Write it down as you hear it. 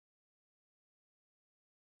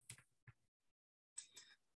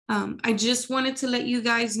I just wanted to let you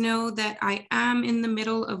guys know that I am in the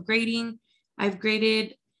middle of grading. I've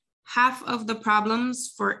graded half of the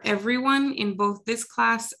problems for everyone in both this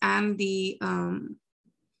class and the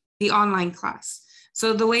online class.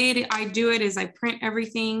 So the way I do it is I print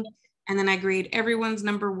everything and then I grade everyone's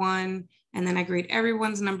number 1 and then I grade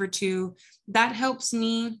everyone's number 2. That helps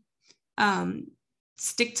me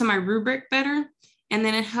stick to my rubric better. And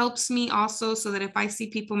then it helps me also so that if I see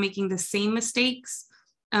people making the same mistakes,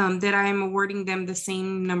 that I'm awarding them the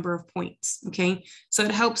same number of points, okay? So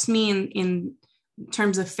it helps me in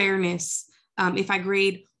terms of fairness. If I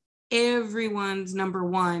grade everyone's number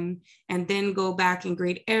 1 and then go back and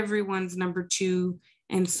grade everyone's number 2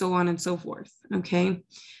 and so on and so forth, okay?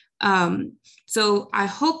 So I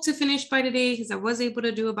hope to finish by today because I was able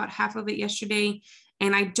to do about half of it yesterday,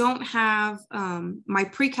 and I don't have my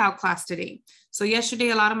pre-cal class today. So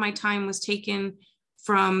yesterday, a lot of my time was taken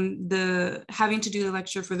from having to do the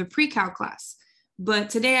lecture for the pre-cal class. But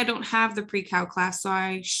today I don't have the pre-cal class, so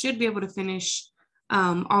I should be able to finish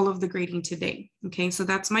all of the grading today. Okay, so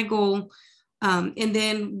that's my goal. And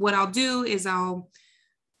then what I'll do is I'll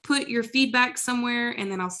put your feedback somewhere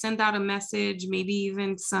and then I'll send out a message, maybe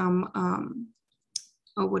even some,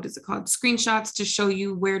 what is it called? Screenshots to show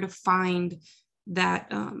you where to find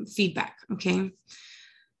that feedback, okay?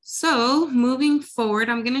 So moving forward,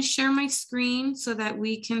 I'm gonna share my screen so that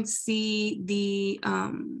we can see the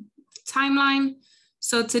timeline.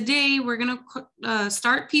 So today we're gonna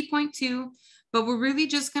start P.2, but we're really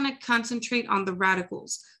just gonna concentrate on the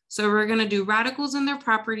radicals. So we're gonna do radicals and their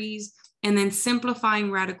properties and then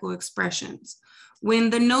simplifying radical expressions. When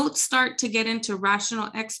the notes start to get into rational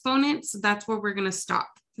exponents, that's where we're gonna stop,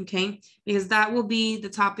 okay? Because that will be the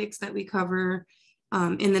topics that we cover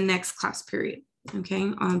in the next class period,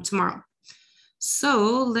 okay, tomorrow.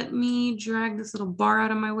 So let me drag this little bar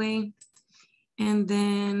out of my way. And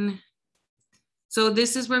then, so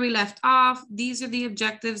this is where we left off. These are the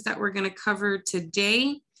objectives that we're gonna cover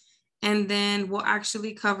today. And then we'll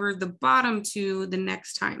actually cover the bottom 2 the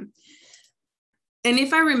next time. And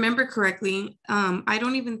if I remember correctly, I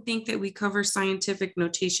don't even think that we cover scientific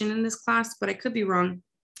notation in this class, but I could be wrong.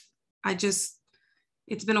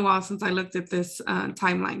 It's been a while since I looked at this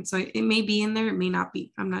timeline. So it may be in there, it may not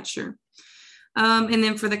be, I'm not sure. And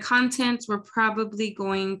then for the contents, we're probably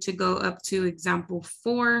going to go up to example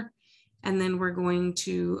 4, and then we're going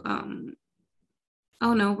to,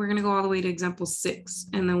 we're gonna go all the way to example 6,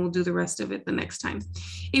 and then we'll do the rest of it the next time.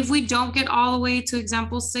 If we don't get all the way to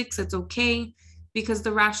example 6, it's okay, because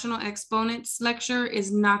the rational exponents lecture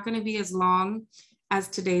is not gonna be as long as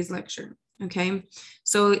today's lecture, okay?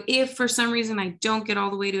 So if for some reason I don't get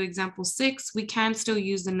all the way to example 6, we can still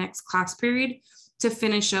use the next class period to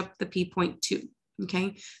finish up the P.2,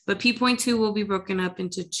 okay? But P.2 will be broken up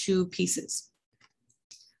into 2 pieces.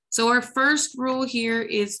 So our first rule here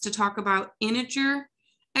is to talk about integer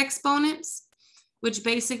exponents, which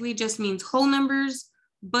basically just means whole numbers,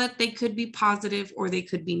 but they could be positive or they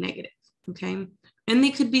could be negative, okay? And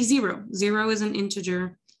they could be 0. 0 is an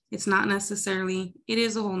integer. It's not necessarily, it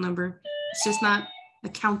is a whole number. It's just not a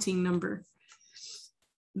counting number.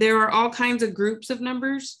 There are all kinds of groups of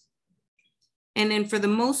numbers. And then for the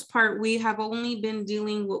most part, we have only been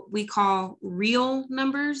dealing what we call real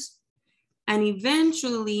numbers. And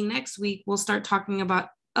eventually next week, we'll start talking about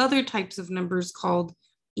other types of numbers called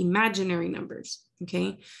imaginary numbers,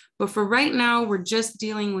 okay? But for right now, we're just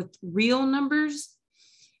dealing with real numbers.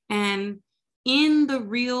 And in the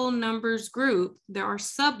real numbers group, there are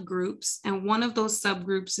subgroups, and one of those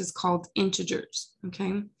subgroups is called integers,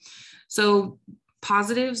 okay? So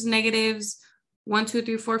positives, negatives, 1, 2,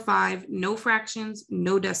 3, 4, 5, no fractions,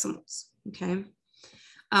 no decimals, okay?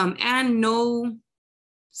 And no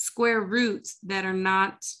square roots that are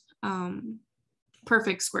not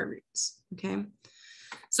perfect square roots, okay?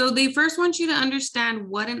 So they first want you to understand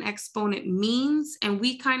what an exponent means, and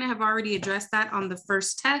we kind of have already addressed that on the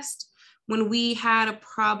first test when we had a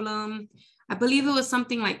problem. I believe it was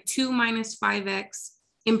something like 2 minus 5x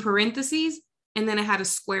in parentheses, and then it had a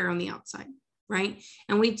square on the outside, right?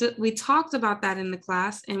 And we talked about that in the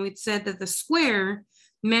class, and we said that the square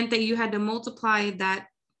meant that you had to multiply that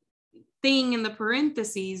thing in the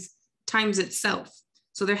parentheses times itself.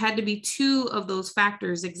 So there had to be 2 of those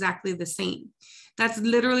factors exactly the same. That's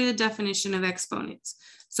literally the definition of exponents.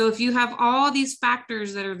 So if you have all these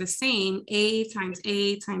factors that are the same, a times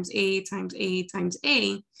a times a times a times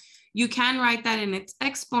a, you can write that in its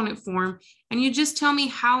exponent form, and you just tell me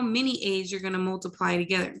how many a's you're going to multiply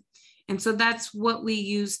together. And so that's what we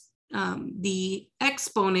use the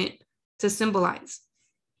exponent to symbolize.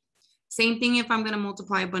 Same thing if I'm going to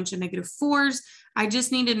multiply a bunch of -4s. I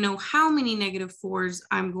just need to know how many -4s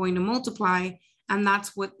I'm going to multiply, and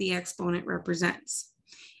that's what the exponent represents.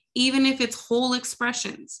 Even if it's whole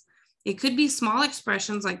expressions, it could be small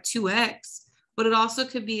expressions like 2x, but it also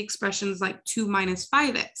could be expressions like 2 minus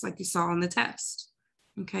 5x, like you saw on the test,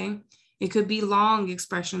 okay? It could be long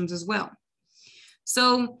expressions as well.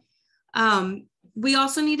 So we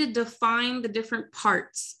also need to define the different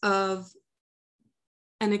parts of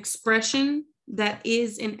an expression that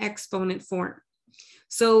is in exponent form.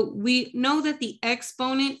 So we know that the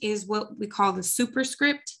exponent is what we call the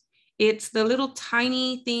superscript. It's the little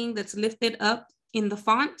tiny thing that's lifted up in the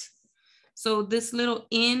font. So this little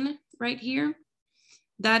N right here,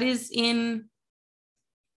 that is in,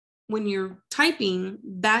 when you're typing,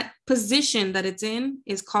 that position that it's in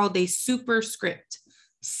is called a superscript.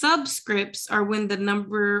 Subscripts are when the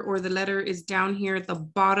number or the letter is down here at the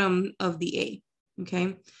bottom of the A,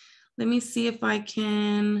 okay? Let me see if I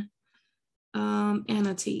can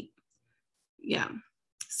annotate. Yeah,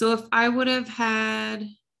 so if I would have had,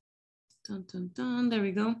 there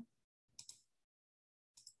we go.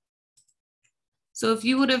 So if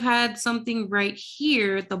you would have had something right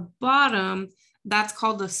here at the bottom, that's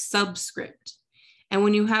called a subscript. And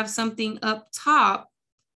when you have something up top,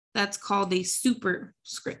 that's called a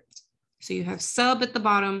superscript. So you have sub at the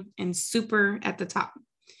bottom and super at the top.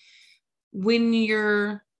 When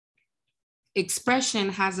your expression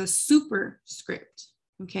has a superscript,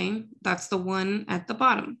 okay, that's the one at the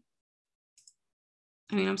bottom.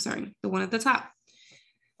 The one at the top.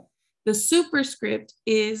 The superscript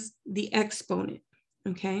is the exponent,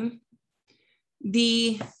 okay?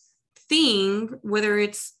 The thing, whether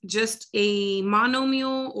it's just a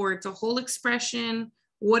monomial or it's a whole expression,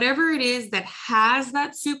 whatever it is that has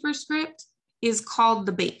that superscript is called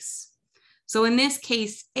the base. So in this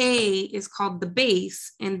case, A is called the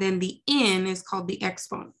base, and then the N is called the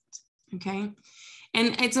exponent, okay?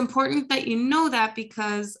 And it's important that you know that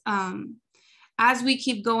because as we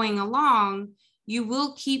keep going along, you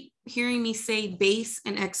will keep hearing me say base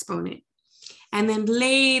and exponent. And then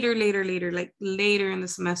later, like later in the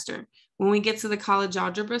semester, when we get to the college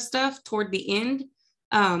algebra stuff toward the end,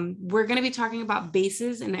 we're going to be talking about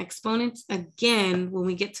bases and exponents again when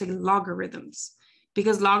we get to logarithms,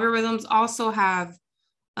 because logarithms also have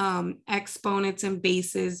exponents and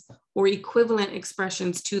bases or equivalent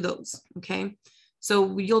expressions to those, okay?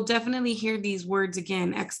 So you'll definitely hear these words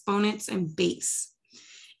again, exponents and base.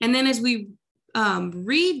 And then as we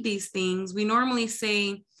read these things, we normally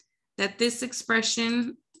say that this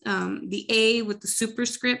expression, the A with the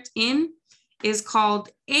superscript in, is called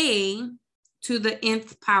A to the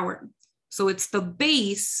nth power. So it's the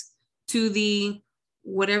base to the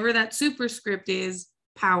whatever that superscript is,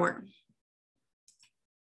 power.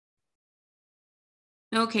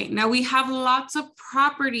 Okay, now we have lots of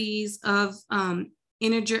properties of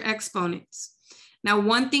integer exponents. Now,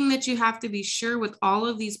 one thing that you have to be sure with all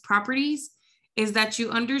of these properties is that you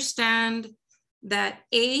understand that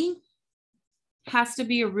A has to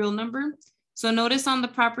be a real number. So notice on the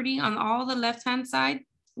property on all the left-hand side,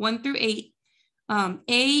 1 through 8,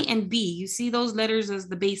 A and B, you see those letters as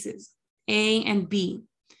the bases, A and B.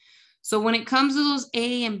 So when it comes to those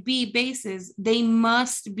A and B bases, they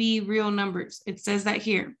must be real numbers. It says that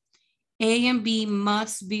here, A and B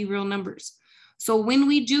must be real numbers. So when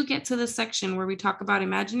we do get to the section where we talk about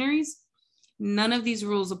imaginaries, none of these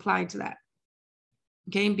rules apply to that,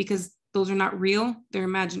 okay? Because those are not real, they're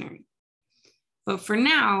imaginary. But for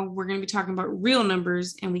now, we're going to be talking about real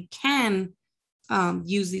numbers, and we can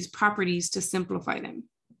use these properties to simplify them.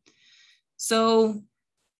 So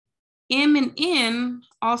M and N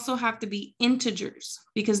also have to be integers,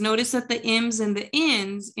 because notice that the M's and the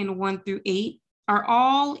N's in 1 through 8 are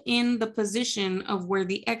all in the position of where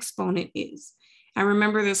the exponent is. And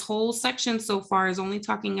remember, this whole section so far is only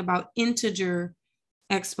talking about integer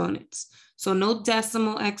exponents. So no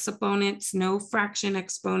decimal exponents, no fraction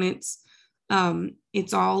exponents.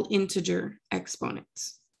 It's all integer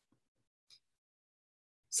exponents.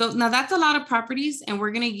 So now that's a lot of properties, and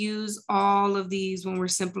we're going to use all of these when we're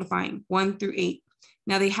simplifying 1 through 8.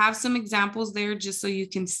 Now they have some examples there just so you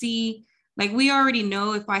can see, like we already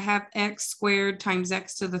know if I have x squared times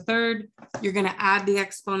x to the 3rd, you're going to add the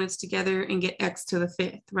exponents together and get x to the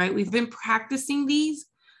 5th, right? We've been practicing these,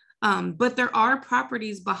 but there are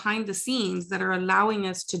properties behind the scenes that are allowing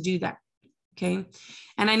us to do that, okay?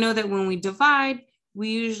 And I know that when we divide, we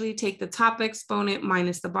usually take the top exponent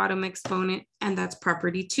minus the bottom exponent, and that's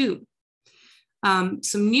property 2.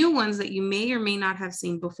 Some new ones that you may or may not have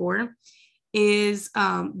seen before is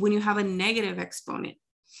when you have a negative exponent.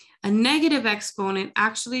 A negative exponent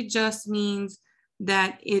actually just means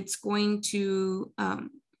that it's going to,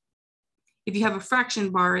 if you have a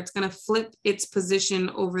fraction bar, it's going to flip its position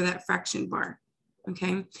over that fraction bar.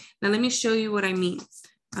 Okay, now let me show you what I mean.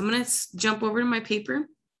 I'm going to jump over to my paper, and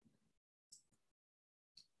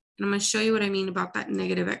I'm going to show you what I mean about that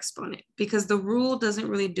negative exponent, because the rule doesn't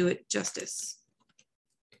really do it justice.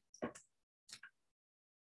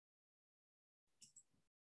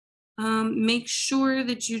 Make sure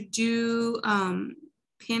that you do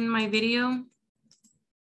pin my video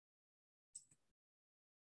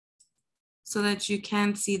so that you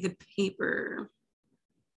can see the paper.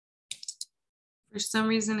 For some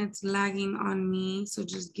reason, it's lagging on me, so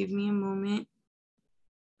just give me a moment.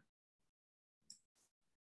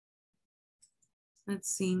 Let's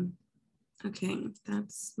see. Okay,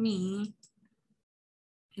 that's me.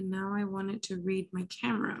 And now I want it to read my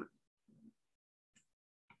camera.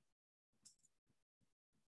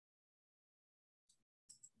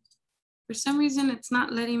 For some reason, it's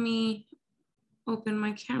not letting me open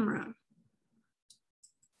my camera.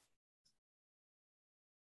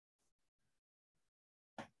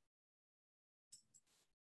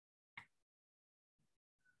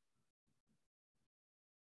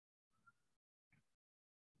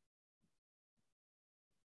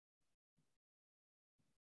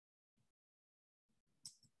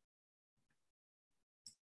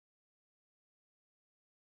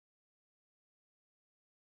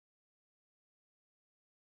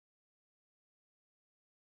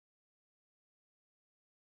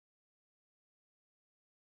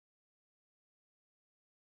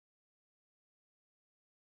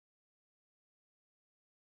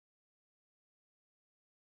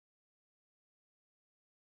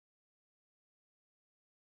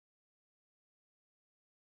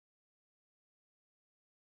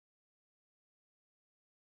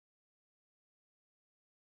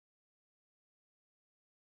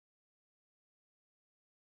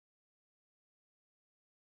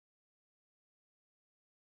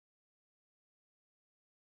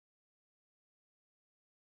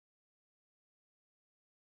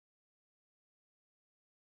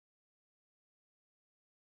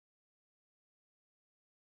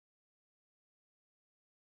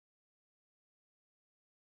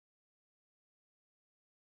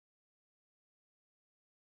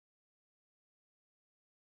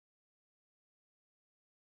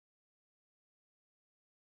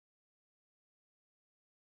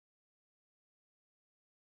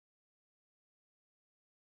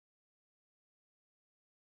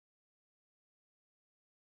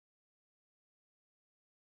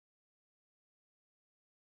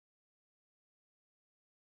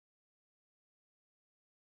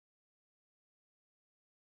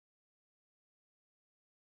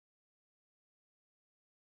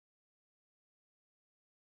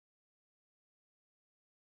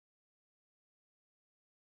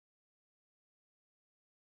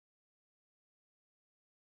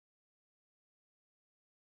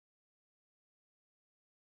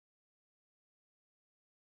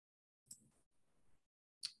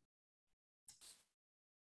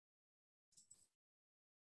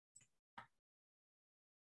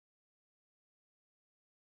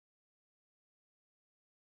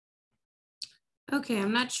 Okay,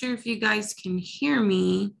 I'm not sure if you guys can hear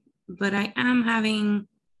me, but I am having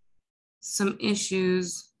some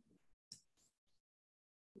issues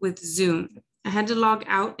with Zoom. I had to log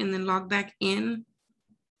out and then log back in.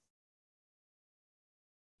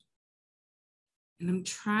 And I'm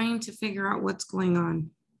trying to figure out what's going on.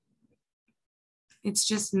 It's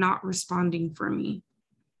just not responding for me.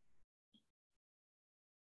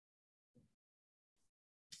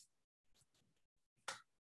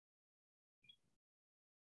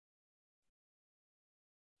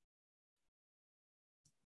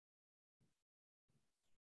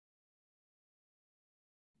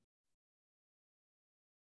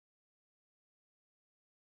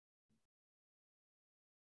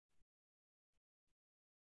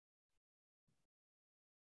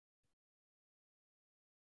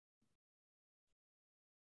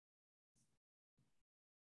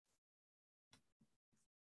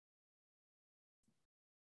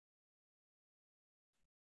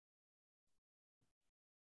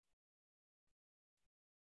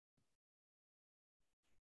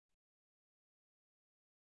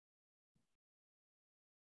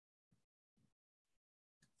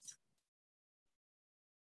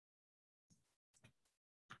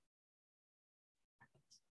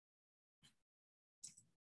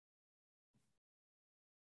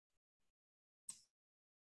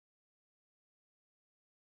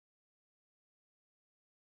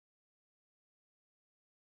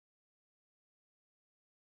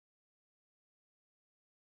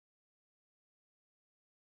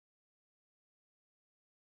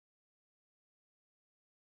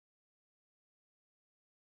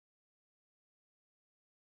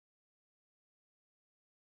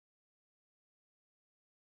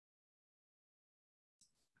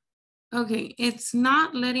 Okay, it's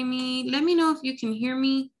not letting me. Let me know if you can hear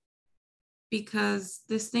me because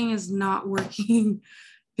this thing is not working.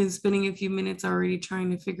 Been spending a few minutes already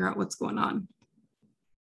trying to figure out what's going on.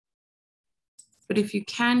 But if you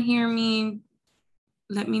can hear me,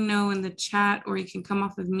 let me know in the chat, or you can come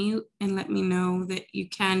off of mute and let me know that you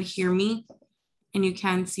can hear me and you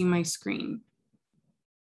can see my screen.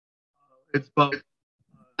 It's both.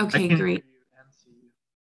 Okay, great.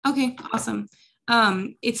 Okay, awesome.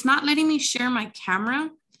 It's not letting me share my camera.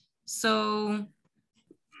 So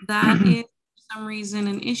that is for some reason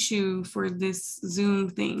an issue for this Zoom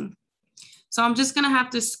thing. So I'm just gonna have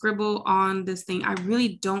to scribble on this thing. I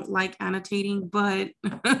really don't like annotating, but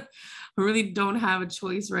I really don't have a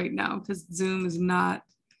choice right now because Zoom is not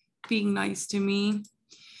being nice to me.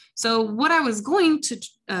 So what I was going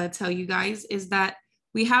to tell you guys is that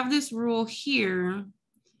we have this rule here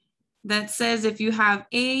that says if you have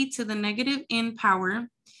a to the negative n power,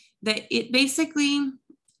 that it basically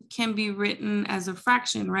can be written as a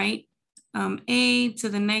fraction, right? A to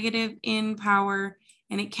the negative n power,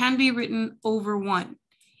 and it can be written over 1.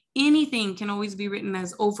 Anything can always be written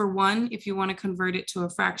as over 1 if you want to convert it to a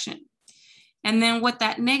fraction. And then what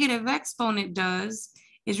that negative exponent does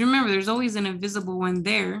is, remember, there's always an invisible one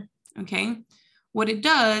there, okay? What it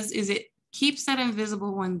does is it keeps that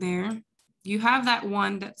invisible one there. You have that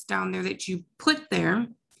 1 that's down there that you put there.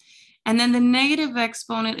 And then the negative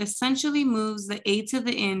exponent essentially moves the a to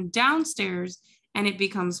the n downstairs and it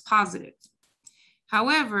becomes positive.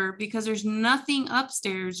 However, because there's nothing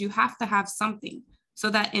upstairs, you have to have something. So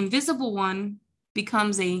that invisible one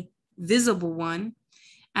becomes a visible one.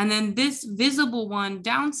 And then this visible one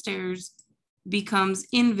downstairs becomes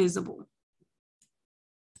invisible.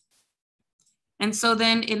 And so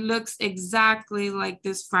then it looks exactly like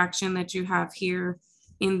this fraction that you have here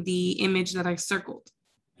in the image that I circled,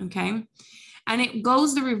 okay? And it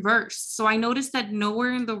goes the reverse. So I noticed that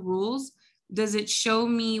nowhere in the rules does it show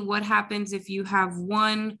me what happens if you have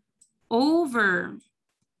 1 over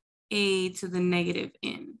a to the negative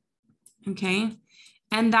n, okay?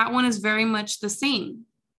 And that one is very much the same.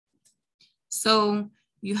 So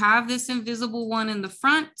you have this invisible one in the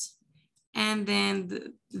front, and then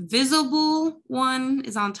the visible one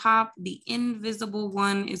is on top, the invisible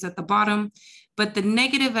one is at the bottom, but the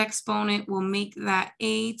negative exponent will make that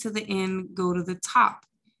a to the n go to the top.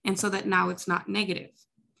 And so that now it's not negative.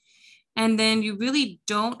 And then you really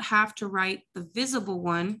don't have to write the visible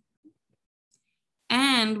one.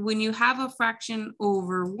 And when you have a fraction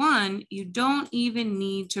over 1, you don't even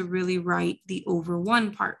need to really write the over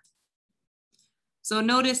 1 part. So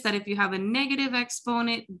notice that if you have a negative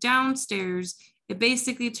exponent downstairs, it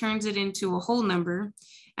basically turns it into a whole number.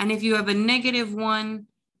 And if you have a negative 1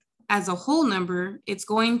 as a whole number, it's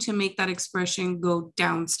going to make that expression go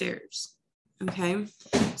downstairs, okay?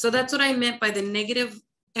 So that's what I meant by the negative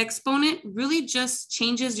exponent really just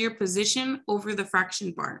changes your position over the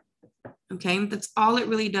fraction bar, okay? That's all it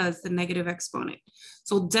really does, the negative exponent.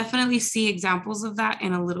 So we'll definitely see examples of that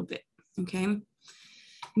in a little bit, okay?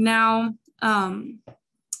 Now, I'm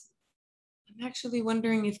actually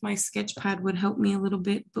wondering if my sketch pad would help me a little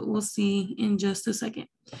bit, but we'll see in just a second.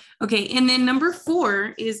 Okay, and then number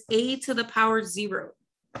 4 is a to the power 0.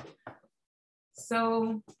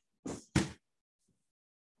 So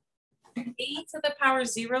a to the power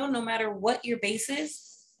 0, no matter what your base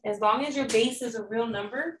is, as long as your base is a real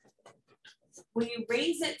number, when you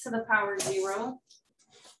raise it to the power 0,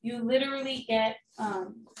 you literally get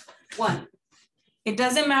 1. It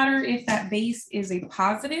doesn't matter if that base is a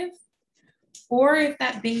positive or if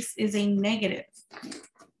that base is a negative.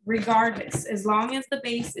 Regardless, as long as the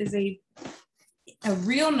base is a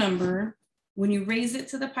real number, when you raise it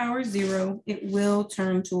to the power 0, it will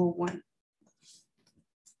turn to a 1.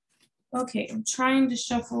 Okay, I'm trying to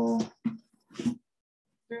shuffle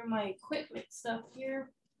through my equipment stuff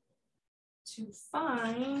here to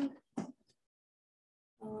find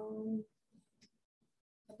a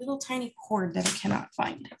little tiny cord that I cannot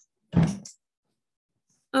find.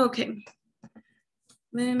 Okay,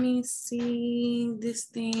 let me see, this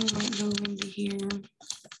thing might go into here.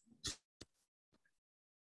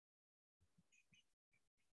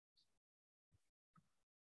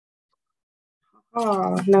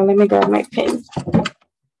 Oh, now let me grab my pen.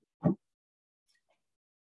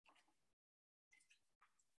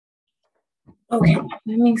 Okay,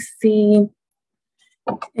 let me see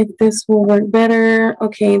if this will work better.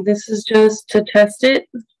 Okay, this is just to test it.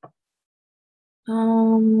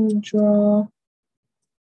 Draw.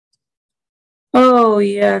 Oh,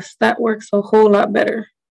 yes, that works a whole lot better.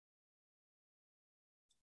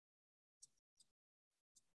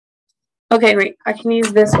 Okay, great. I can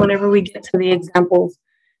use this whenever we get to the examples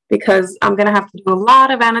because I'm going to have to do a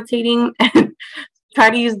lot of annotating and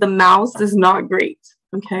try to use the mouse is not great.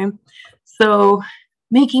 Okay. So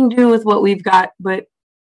making do with what we've got, but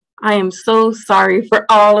I am so sorry for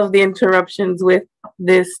all of the interruptions with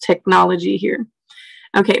this technology here.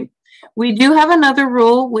 Okay. We do have another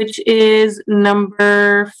rule, which is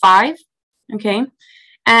number 5. Okay.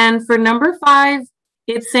 And for number 5,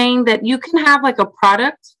 it's saying that you can have like a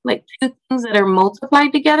product, like two things that are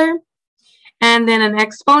multiplied together, and then an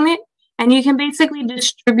exponent, and you can basically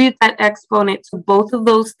distribute that exponent to both of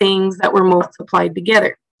those things that were multiplied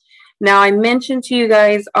together. Now, I mentioned to you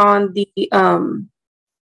guys on the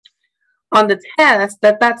test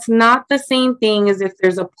that that's not the same thing as if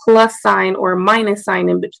there's a plus sign or a minus sign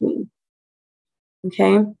in between.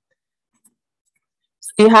 Okay?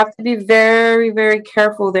 So you have to be very, very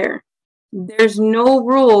careful there. There's no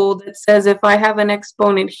rule that says if I have an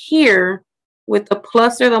exponent here with the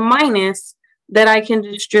plus or the minus that I can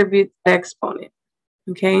distribute the exponent.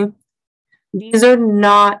 Okay? These are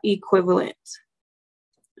not equivalent.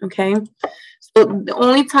 Okay? So the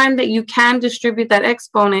only time that you can distribute that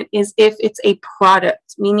exponent is if it's a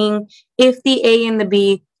product, meaning if the A and the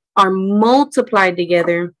B are multiplied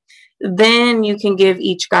together, then you can give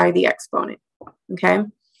each guy the exponent. Okay?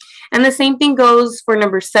 And the same thing goes for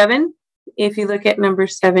number 7. If you look at number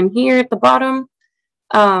 7 here at the bottom,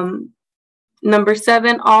 number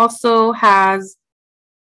 7 also has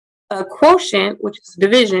a quotient, which is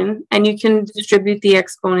division, and you can distribute the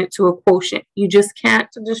exponent to a quotient. You just can't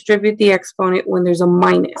distribute the exponent when there's a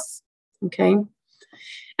minus, okay?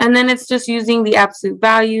 And then it's just using the absolute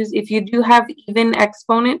values. If you do have even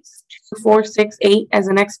exponents, 2, 4, 6, 8 as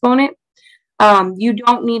an exponent, you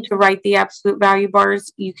don't need to write the absolute value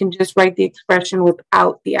bars. You can just write the expression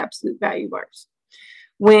without the absolute value bars.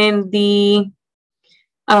 When the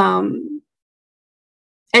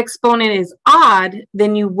exponent is odd,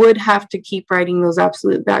 then you would have to keep writing those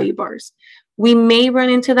absolute value bars. We may run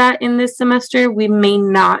into that in this semester. We may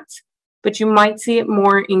not, but you might see it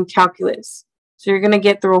more in calculus. So you're going to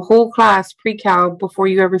get through a whole class pre-cal before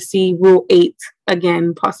you ever see Rule 8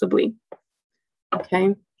 again, possibly.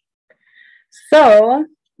 Okay. So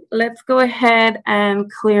let's go ahead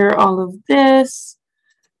and clear all of this.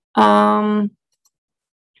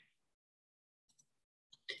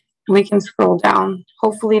 We can scroll down,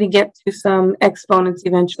 hopefully to get to some exponents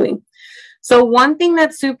eventually. So one thing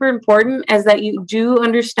that's super important is that you do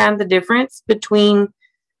understand the difference between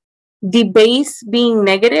the base being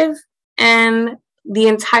negative and the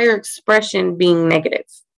entire expression being negative.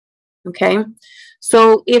 Okay?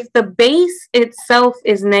 So if the base itself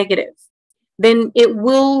is negative, then it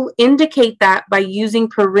will indicate that by using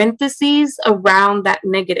parentheses around that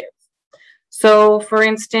negative. So for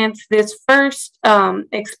instance, this first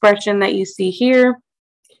expression that you see here,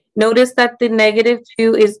 notice that the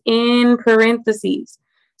 -2 is in parentheses.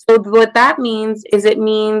 So what that means is it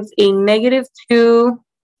means a -2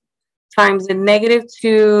 times a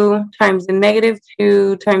 -2 times a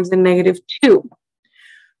 -2 times a -2.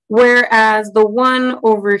 Whereas the one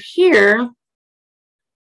over here,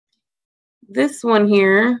 this one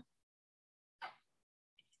here,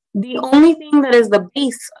 the only thing that is the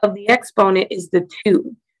base of the exponent is the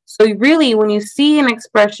 2. So really, when you see an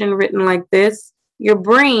expression written like this, your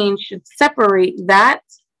brain should separate that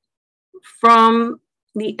from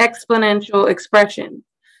the exponential expression.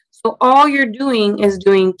 So all you're doing is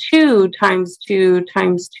doing 2 times 2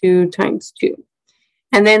 times 2 times 2.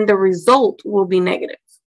 And then the result will be negative.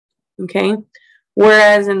 Okay?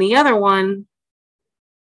 Whereas in the other one,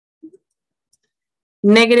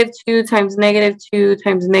 -2 times -2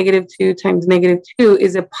 times -2 times -2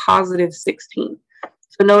 is a positive 16.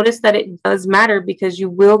 So notice that it does matter because you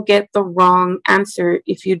will get the wrong answer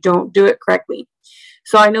if you don't do it correctly.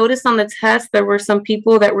 So I noticed on the test there were some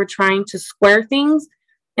people that were trying to square things,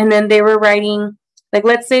 and then they were writing, like,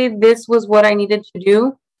 let's say this was what I needed to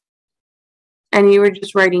do, and you were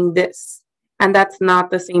just writing this, and that's not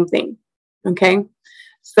the same thing. Okay?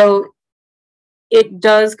 So it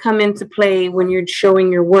does come into play when you're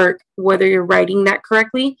showing your work, whether you're writing that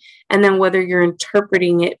correctly and then whether you're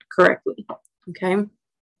interpreting it correctly. Okay?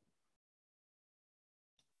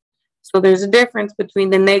 So there's a difference between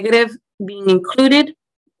the negative being included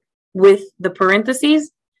with the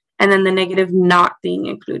parentheses and then the negative not being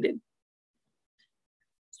included.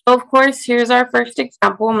 So of course, here's our first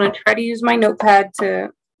example. I'm going to try to use my notepad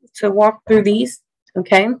to walk through these.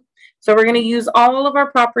 Okay? So we're going to use all of our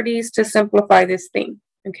properties to simplify this thing,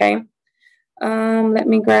 okay? Let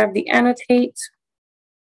me grab the annotate.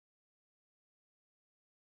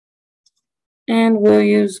 And we'll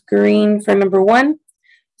use green for number 1.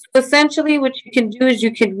 So essentially what you can do is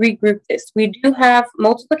you could regroup this. We do have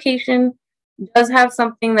multiplication does have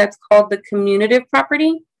something that's called the commutative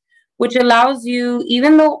property, which allows you,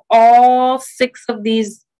 even though all 6 of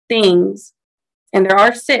these things, and there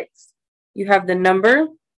are 6, you have the number,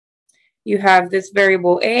 you have this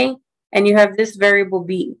variable A, and you have this variable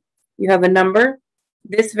B. You have a number,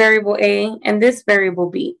 this variable A, and this variable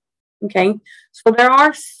B. Okay, so there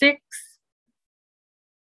are 6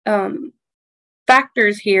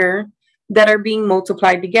 factors here that are being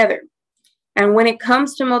multiplied together. And when it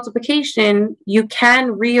comes to multiplication, you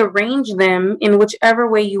can rearrange them in whichever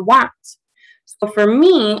way you want. So for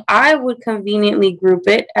me, I would conveniently group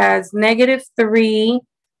it as -3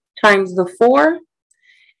 times the 4,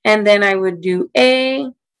 and then I would do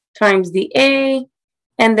A times the A,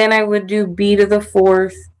 and then I would do B to the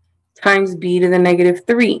 4th times B to the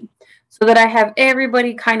 -3, so that I have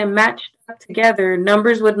everybody kind of matched up together,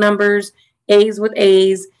 numbers with numbers, A's with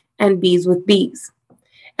A's, and B's with B's.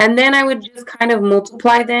 And then I would just kind of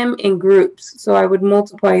multiply them in groups. So I would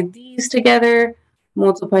multiply these together,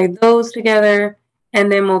 multiply those together,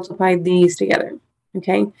 and then multiply these together.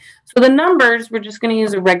 Okay, so the numbers, we're just going to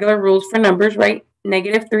use the regular rules for numbers, right?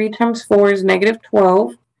 -3 times 4 is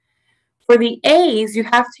 -12. For the A's, you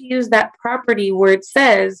have to use that property where it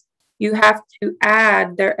says you have to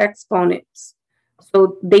add their exponents.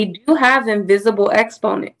 So they do have invisible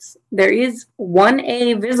exponents. There is one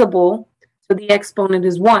A visible, so the exponent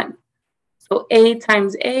is 1. So A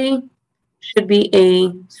times A should be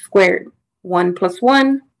A squared. 1 plus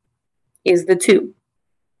 1 is the 2.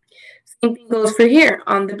 Same thing goes for here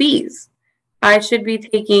on the B's. I should be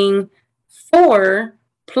taking 4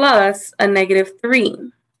 plus a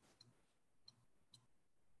 -3.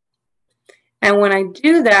 And when I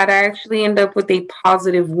do that, I actually end up with a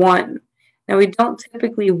 +1. Now, we don't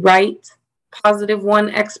typically write +1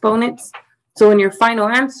 exponents. So in your final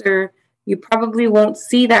answer, you probably won't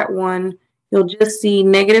see that one. You'll just see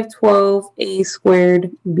 -12a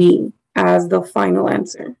squared b as the final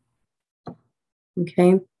answer.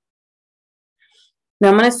 Okay. Now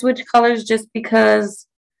I'm going to switch colors just because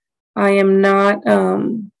I am not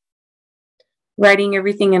writing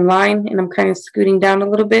everything in line, and I'm kind of scooting down a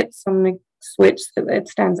little bit. So I'm going to switch so that it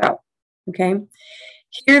stands out. Okay.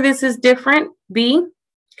 Here, this is different. B.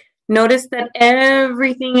 Notice that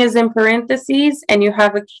everything is in parentheses and you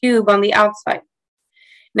have a cube on the outside.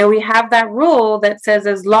 Now we have that rule that says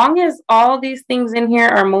as long as all these things in here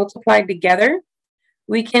are multiplied together,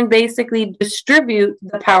 we can basically distribute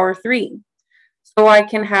the power 3. So I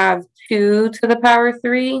can have 2 to the power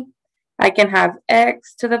 3, I can have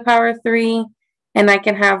x to the power 3, and I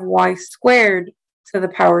can have y squared to the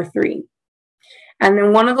power 3. And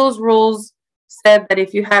then one of those rules said that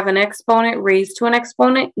if you have an exponent raised to an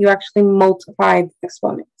exponent, you actually multiply the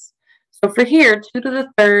exponents. So for here, 2 to the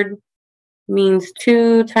 3rd means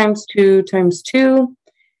 2 times 2 times 2.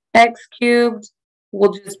 X cubed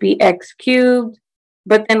will just be x cubed.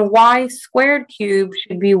 But then y squared cubed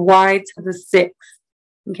should be y to the 6th.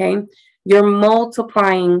 Okay? You're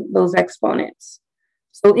multiplying those exponents.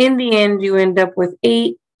 So in the end, you end up with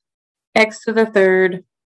 8 x to the 3rd,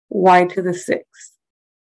 y to the 6th.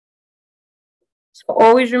 So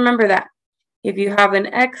always remember that. If you have an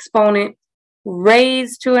exponent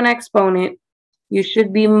raised to an exponent, you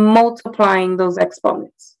should be multiplying those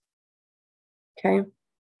exponents. Okay?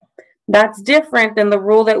 That's different than the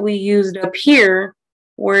rule that we used up here,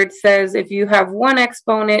 where it says if you have one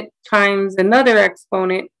exponent times another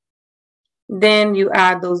exponent, then you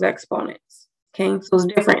add those exponents. Okay? So it's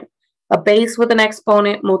different. A base with an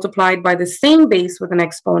exponent multiplied by the same base with an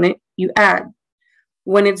exponent, you add.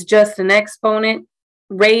 When it's just an exponent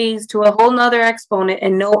raised to a whole nother exponent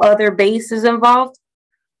and no other base is involved,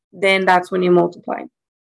 then that's when you multiply.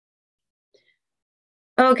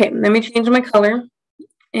 Okay, let me change my color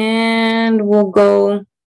and we'll go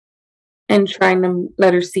and try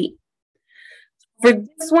letter C. For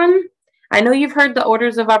this one, I know you've heard the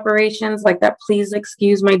orders of operations like that, please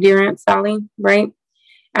excuse my dear Aunt Sally, right?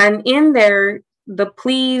 And in there, the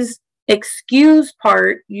please excuse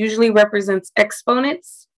part usually represents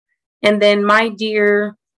exponents, and then my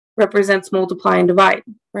dear represents multiply and divide,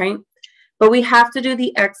 right? But we have to do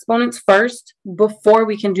the exponents first before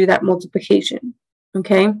we can do that multiplication,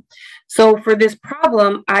 okay? So for this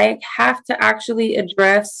problem, I have to actually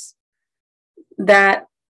address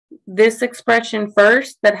this expression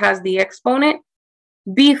first that has the exponent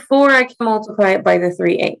before I can multiply it by the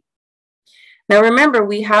 3a. Now remember,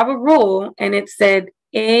 we have a rule and it said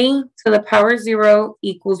a to the power 0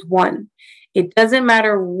 equals 1. It doesn't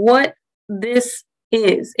matter what this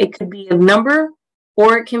is. It could be a number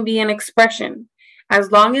or it can be an expression. As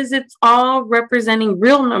long as it's all representing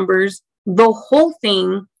real numbers, the whole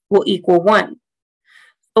thing will equal 1.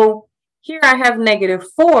 So here I have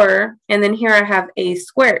 -4, and then here I have a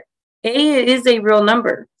squared. A is a real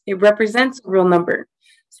number. It represents a real number.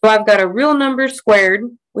 So I've got a real number squared,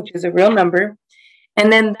 which is a real number,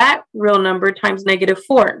 and then that real number times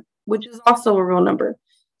 -4, which is also a real number.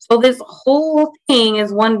 So this whole thing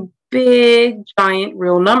is one big, giant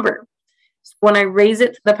real number. So when I raise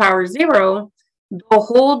it to the power 0, the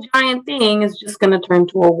whole giant thing is just going to turn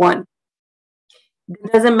to a 1.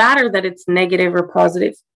 It doesn't matter that it's negative or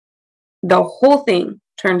positive. The whole thing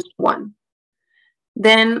turns to 1.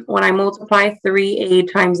 Then when I multiply 3a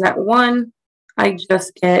times that 1, I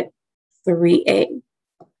just get 3a.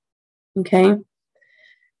 Okay.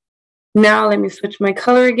 Now let me switch my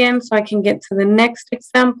color again so I can get to the next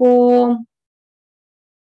example.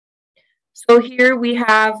 So here we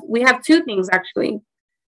have two things actually.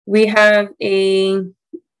 We have a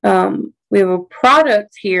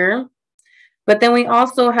product here, but then we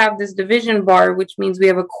also have this division bar, which means we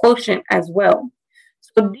have a quotient as well.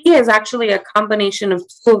 So D is actually a combination of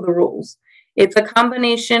two of the rules. It's a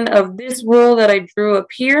combination of this rule that I drew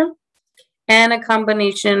up here and a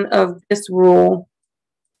combination of this rule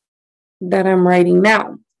that I'm writing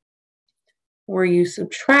now, where you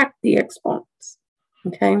subtract the exponents.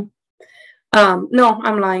 Okay. No,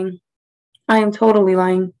 I'm lying. I am totally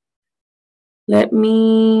lying. Let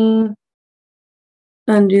me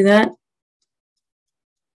undo that.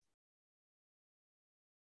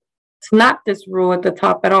 It's not this rule at the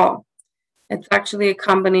top at all. It's actually a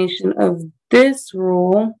combination of this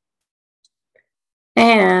rule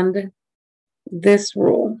and this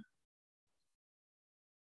rule.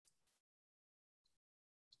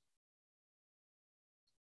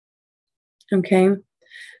 Okay,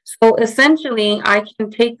 so essentially I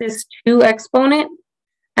can take this 2 exponent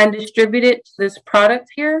and distribute it to this product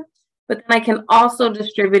here, but then I can also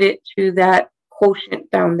distribute it to that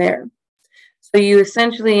quotient down there. So you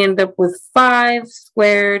essentially end up with 5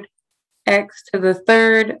 squared x to the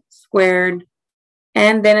 3rd squared,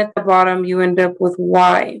 and then at the bottom you end up with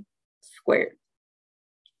y squared.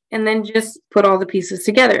 And then just put all the pieces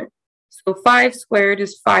together. So 5 squared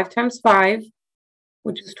is 5 times 5,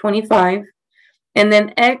 which is 25. And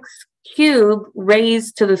then x cubed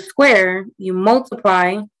raised to the square, you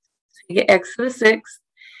multiply, so you get x to the 6th.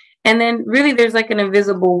 And then really there's like an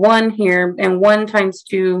invisible 1 here, and 1 times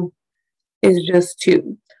 2 is just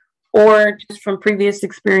 2. Or just from previous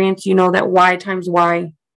experience, you know that y times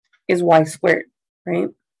y is y squared, right?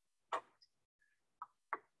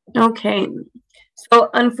 Okay, so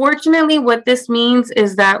unfortunately what this means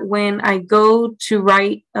is that when I go to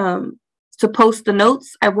write, to post the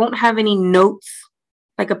notes, I won't have any notes,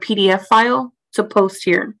 like a PDF file to post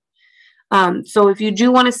here. So if you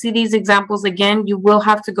do want to see these examples again, you will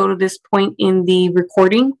have to go to this point in the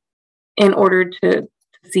recording in order to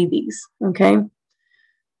see these, okay?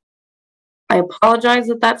 I apologize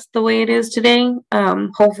that that's the way it is today.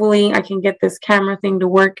 Hopefully I can get this camera thing to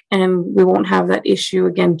work and we won't have that issue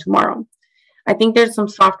again tomorrow. I think there's some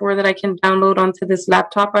software that I can download onto this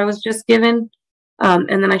laptop I was just given.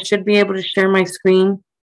 And then I should be able to share my screen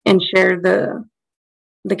and share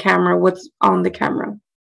the camera, what's on the camera.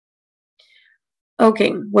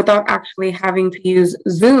 Okay, without actually having to use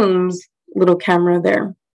Zoom's little camera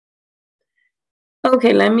there.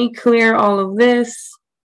 Okay, let me clear all of this.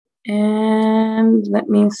 And let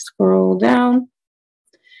me scroll down.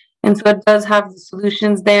 And so it does have the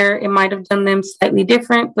solutions there. It might have done them slightly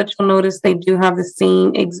different, but you'll notice they do have the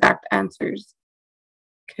same exact answers.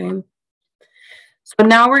 Okay. So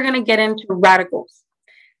now we're going to get into radicals.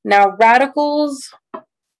 Now, radicals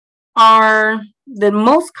are the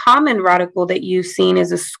most common radical that you've seen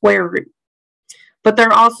is a square root. But there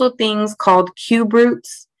are also things called cube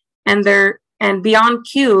roots, and beyond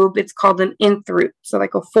cube, it's called an nth root. So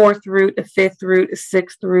like a 4th root, a 5th root, a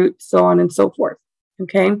 6th root, so on and so forth.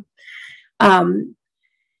 Okay. So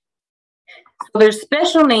there's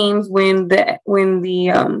special names when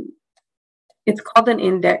it's called an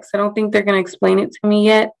index. I don't think they're going to explain it to me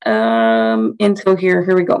yet. Until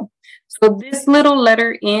here we go. So this little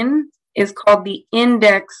letter N is called the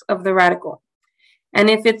index of the radical. And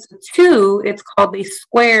if it's a 2, it's called the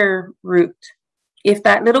square root. If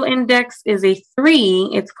that little index is a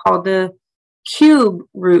 3, it's called the cube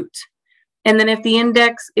root. And then if the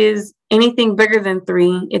index is anything bigger than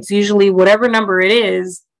 3, it's usually whatever number it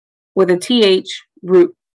is with a th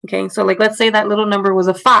root. Okay, so like let's say that little number was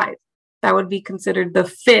a 5. That would be considered the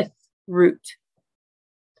 5th root.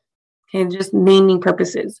 Okay, just naming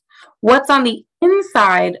purposes. What's on the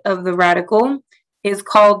inside of the radical is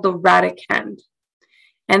called the radicand.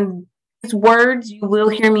 And These words you will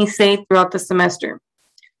hear me say throughout the semester.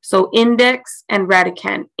 So index and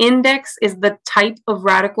radicand. Index is the type of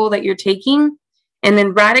radical that you're taking, and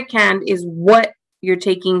then radicand is what you're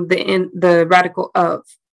taking the radical of.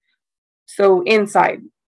 So inside,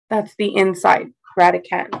 that's the inside,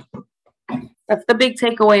 radicand. That's the big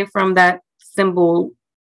takeaway from that symbol,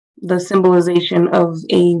 the symbolization of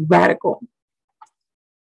a radical.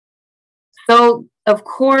 So, of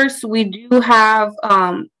course, we do have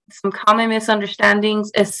some common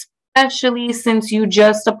misunderstandings, especially since you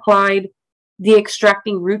just applied the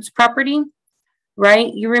extracting roots property,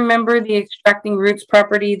 right? You remember the extracting roots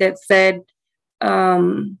property that said,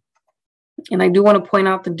 and I do want to point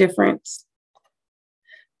out the difference.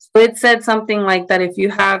 So it said something like that if you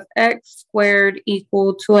have x squared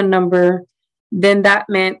equal to a number, then that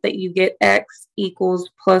meant that you get x equals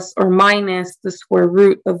plus or minus the square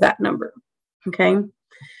root of that number, okay?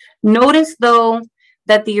 Notice, though,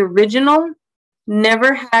 that the original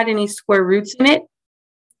never had any square roots in it.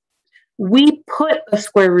 We put a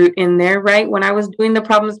square root in there, right? When I was doing the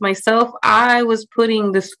problems myself, I was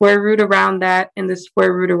putting the square root around that and the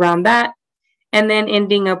square root around that, and then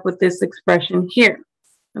ending up with this expression here,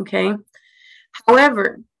 okay?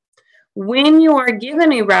 However, when you are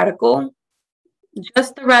given a radical,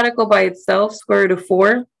 just the radical by itself, square root of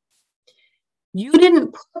 4, you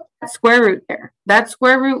didn't put that square root there. That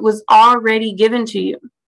square root was already given to you,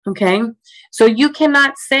 okay? So you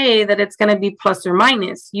cannot say that it's going to be plus or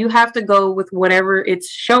minus. You have to go with whatever it's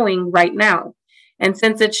showing right now. And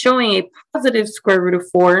since it's showing a positive square root of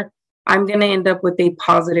 4, I'm going to end up with a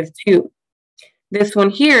positive 2. This one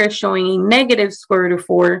here is showing a negative square root of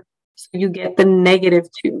 4, so you get the negative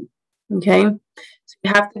 2, okay? So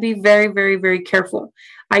you have to be very, very, very careful.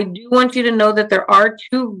 I do want you to know that there are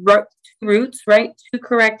two roots, right? Two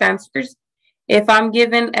correct answers. If I'm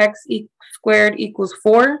given x squared equals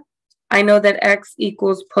 4, I know that x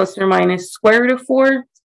equals plus or minus square root of 4,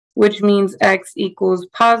 which means x equals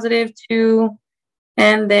positive 2,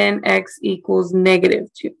 and then x equals negative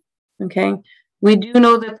 2, okay? We do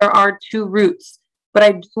know that there are two roots, but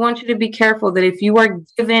I do want you to be careful that if you are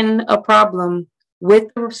given a problem with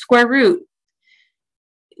the square root,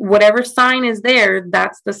 whatever sign is there,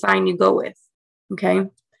 that's the sign you go with, okay?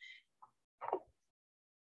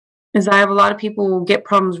 As I have a lot of people will get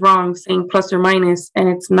problems wrong saying plus or minus, and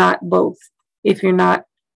it's not both if you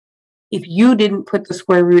didn't put the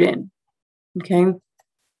square root in, okay?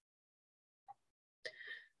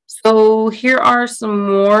 So here are some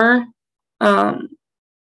more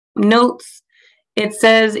notes. It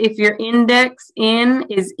says if your index in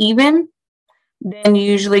is even, then you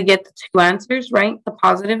usually get the two answers, right? The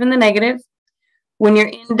positive and the negative. When your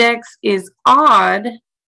index is odd,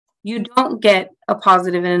 you don't get a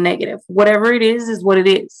positive and a negative. Whatever it is what it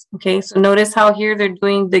is, okay? So notice how here they're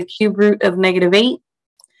doing the cube root of -8.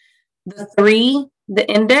 The 3, the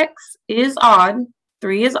index is odd.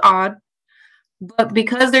 3 is odd. But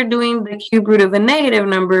because they're doing the cube root of a negative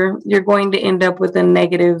number, you're going to end up with a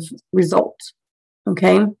negative result,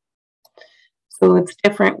 okay? So it's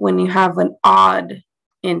different when you have an odd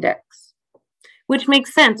index, which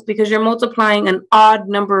makes sense because you're multiplying an odd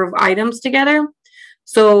number of items together.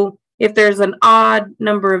 So if there's an odd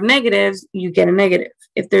number of negatives, you get a negative.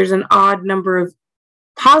 If there's an odd number of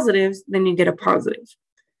positives, then you get a positive.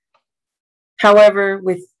 However,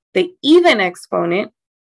 with the even exponent,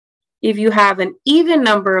 if you have an even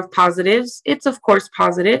number of positives, it's of course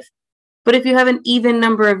positive. But if you have an even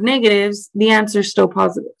number of negatives, the answer is still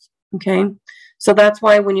positive, okay? So that's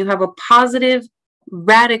why when you have a positive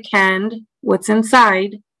radicand, what's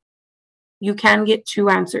inside, you can get two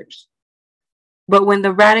answers. But when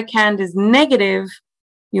the radicand is negative,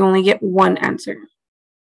 you only get one answer.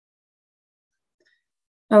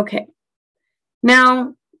 Okay.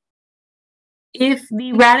 Now, if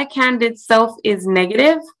the radicand itself is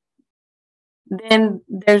negative, then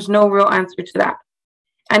there's no real answer to that.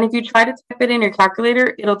 And if you try to type it in your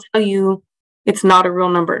calculator, it'll tell you it's not a real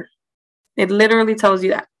number. It literally tells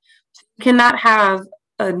you that. So you cannot have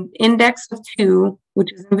an index of 2,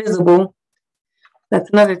 which is invisible. That's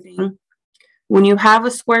another thing. When you have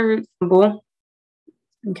a square root symbol,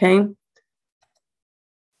 okay?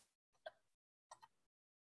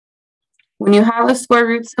 When you have a square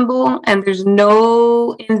root symbol and there's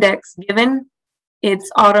no index given, it's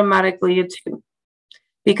automatically a 2.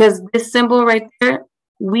 Because this symbol right there,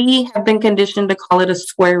 we have been conditioned to call it a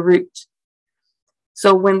square root.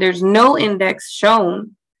 So when there's no index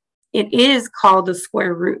shown, it is called a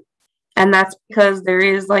square root. And that's because there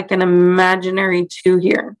is like an imaginary 2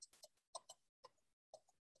 here.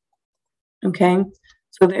 Okay,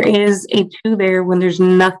 so there is a 2 there when there's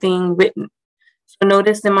nothing written. So So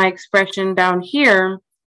notice in my expression down here,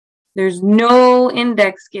 there's no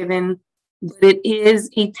index given, but it is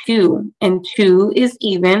a 2, and 2 is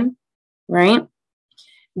even, right?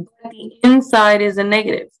 But the inside is a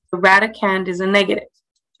negative. The radicand is a negative,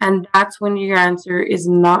 and that's when your answer is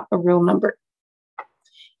not a real number.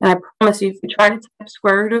 And I promise you, if you try to type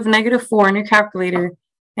square root of -4 in your calculator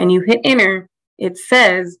and you hit enter, it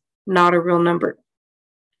says not a real number.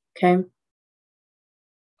 Okay.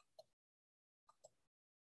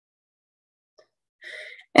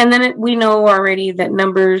 And then we know already that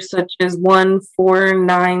numbers such as 1, 4,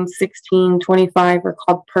 9, 16, 25 are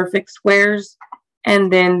called perfect squares.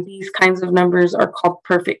 And then these kinds of numbers are called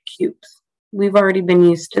perfect cubes. We've already been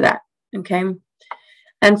used to that. Okay.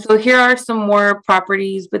 And so here are some more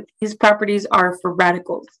properties, but these properties are for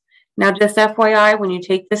radicals. Now, just FYI, when you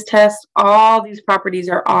take this test, all these properties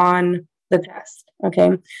are on the test.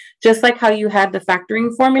 Okay. Just like how you had the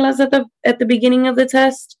factoring formulas at the beginning of the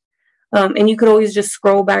test. And you could always just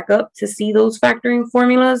scroll back up to see those factoring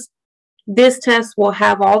formulas. This test will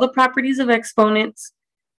have all the properties of exponents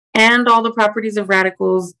and all the properties of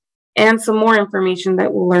radicals and some more information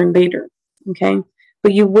that we'll learn later, okay?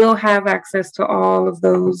 But you will have access to all of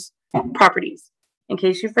those properties. In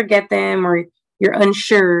case you forget them or you're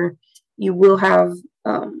unsure, you will have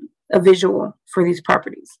a visual for these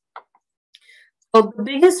properties. So the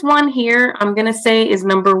biggest one here, I'm going to say, is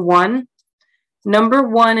number 1. Number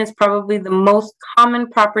 1 is probably the most common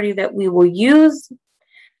property that we will use.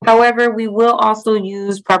 However, we will also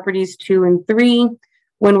use properties 2 and 3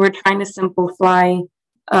 when we're trying to simplify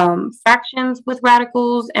fractions with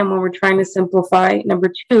radicals, and when we're trying to simplify,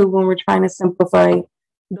 number 2, when we're trying to simplify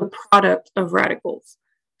the product of radicals.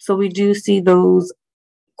 So we do see those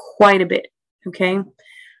quite a bit, okay?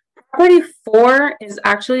 Property 4 is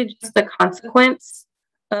actually just the consequence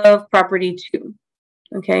of property 2,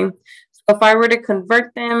 okay? So if I were to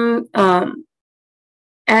convert them,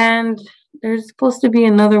 and there's supposed to be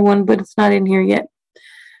another one, but it's not in here yet.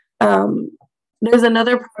 There's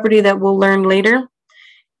another property that we'll learn later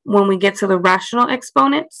when we get to the rational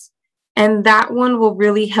exponents, and that one will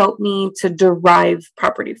really help me to derive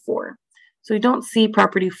property 4. So we don't see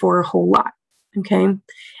property 4 a whole lot, okay?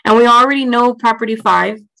 And we already know property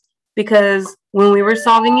 5 because when we were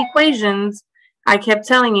solving equations, I kept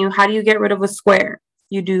telling you, how do you get rid of a square?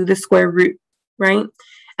 You do the square root, right?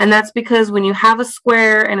 And that's because when you have a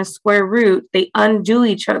square and a square root, they undo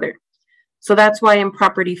each other. So that's why in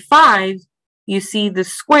property 5, you see the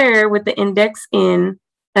square with the index in,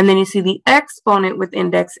 and then you see the exponent with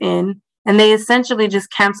index in, and they essentially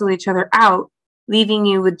just cancel each other out, leaving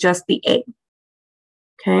you with just the a.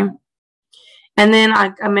 Okay? And then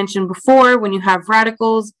I mentioned before, when you have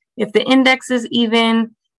radicals, if the index is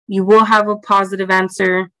even, you will have a positive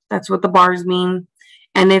answer. That's what the bars mean.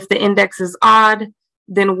 And if the index is odd,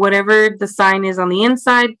 then whatever the sign is on the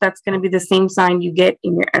inside, that's going to be the same sign you get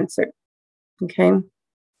in your answer. Okay.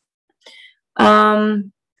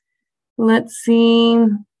 Let's see.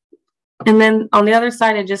 And then on the other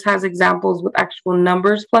side, it just has examples with actual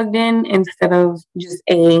numbers plugged in instead of just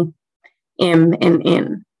A, M, and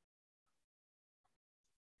N.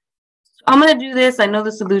 So I'm going to do this. I know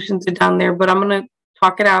the solutions are down there, but I'm going to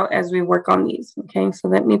talk it out as we work on these. Okay, so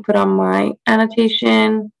let me put on my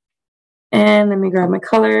annotation and let me grab my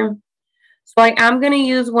color. So I am going to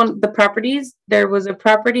use one of the properties. There was a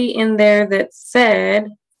property in there that said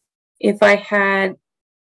if I had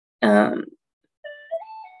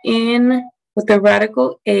in with the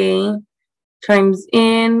radical A times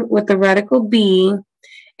in with the radical B,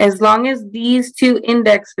 as long as these two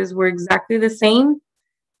indexes were exactly the same,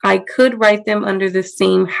 I could write them under the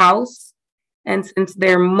same house. And since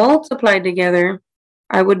they're multiplied together,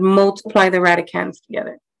 I would multiply the radicands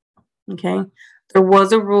together. Okay, there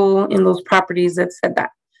was a rule in those properties that said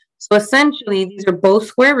that. So essentially, these are both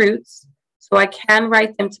square roots, so I can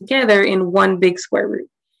write them together in one big square root.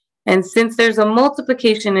 And since there's a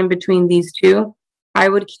multiplication in between these two, I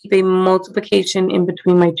would keep a multiplication in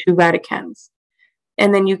between my two radicands.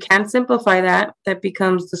 And then you can simplify that. That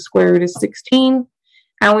becomes the square root of 16.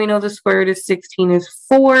 And we know the square root of 16 is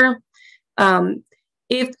 4.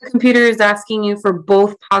 If the computer is asking you for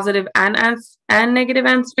both positive and negative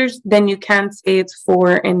answers, then you can say it's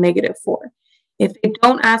 4 and -4. If they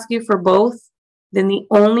don't ask you for both, then the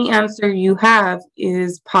only answer you have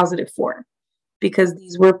is +4, because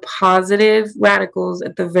these were positive radicals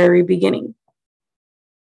at the very beginning.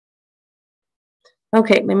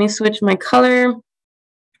 Okay, let me switch my color.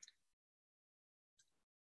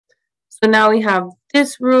 So now we have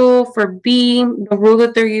this rule for B. The rule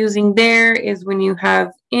that they're using there is when you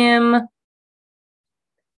have M,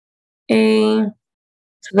 A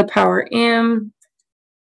to the power M,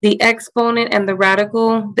 the exponent and the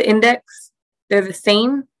radical, the index, they're the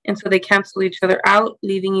same. And so they cancel each other out,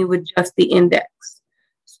 leaving you with just the index.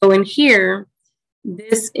 So in here,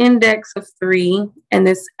 this index of 3 and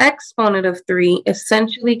this exponent of 3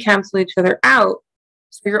 essentially cancel each other out.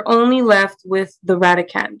 So you're only left with the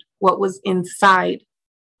radicand, what was inside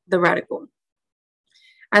the radical.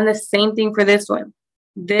 And the same thing for this one.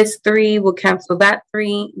 This 3 will cancel that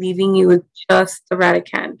 3, leaving you with just the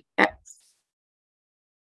radicand x.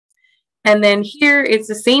 And then here it's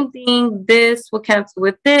the same thing. This will cancel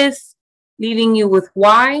with this, leaving you with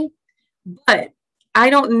y. But I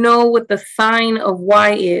don't know what the sign of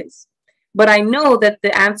y is, but I know that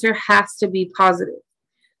the answer has to be positive.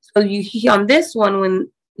 So on this one,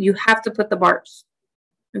 when you have to put the bars,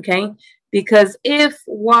 okay? Because if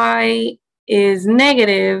y is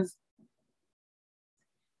negative,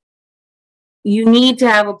 you need to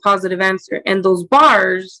have a positive answer. And those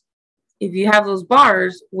bars, if you have those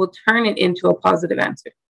bars, will turn it into a positive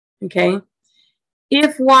answer, okay?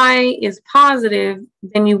 If y is positive,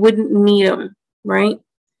 then you wouldn't need them, right?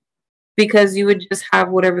 Because you would just have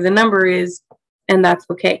whatever the number is, and that's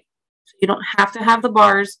okay. So you don't have to have the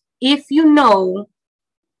bars if you know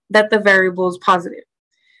that the variable is positive.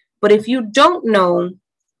 But if you don't know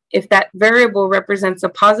if that variable represents a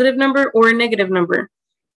positive number or a negative number,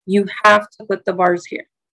 you have to put the bars here,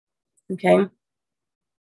 okay?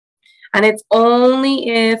 And it's only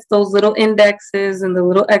if those little indexes and the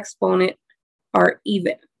little exponent are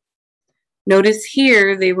even. Notice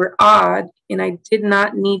here they were odd, and I did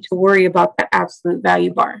not need to worry about that absolute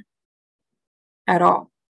value bar at all.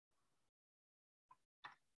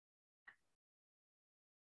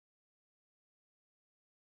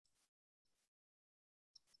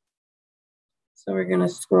 So we're going to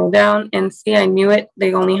scroll down and see, I knew it.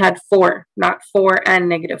 They only had 4, not 4 and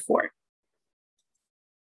negative 4.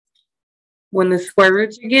 When the square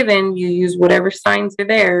roots are given, you use whatever signs are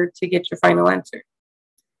there to get your final answer.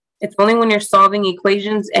 It's only when you're solving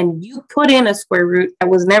equations and you put in a square root that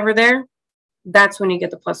was never there, that's when you get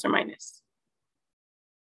the plus or minus.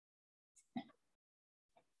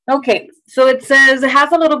 Okay, so it says it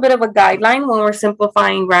has a little bit of a guideline when we're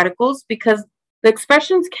simplifying radicals because the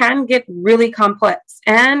expressions can get really complex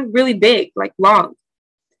and really big, like long.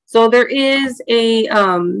 So there is a,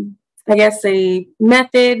 I guess, a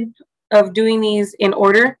method of doing these in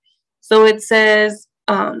order. So it says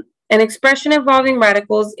an expression involving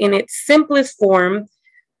radicals in its simplest form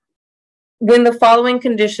when the following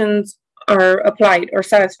conditions are applied or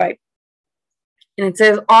satisfied. And it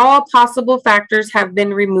says all possible factors have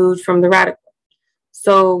been removed from the radical.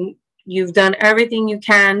 So you've done everything you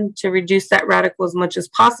can to reduce that radical as much as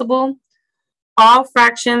possible. All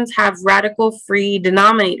fractions have radical-free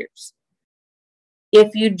denominators.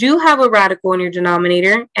 If you do have a radical in your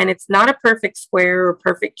denominator and it's not a perfect square or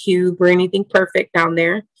perfect cube or anything perfect down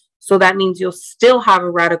there, so that means you'll still have a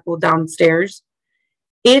radical downstairs.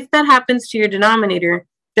 If that happens to your denominator,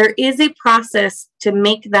 there is a process to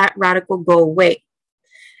make that radical go away.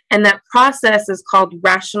 And that process is called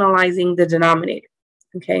rationalizing the denominator,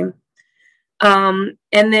 okay? And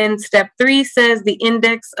then step 3 says the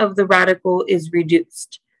index of the radical is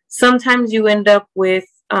reduced. Sometimes you end up with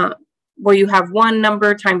where you have one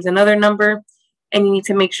number times another number, and you need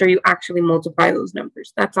to make sure you actually multiply those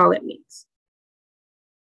numbers. That's all it means.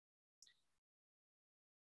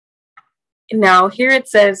 Now here it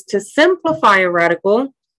says to simplify a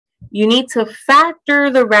radical, you need to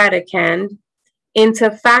factor the radicand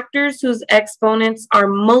into factors whose exponents are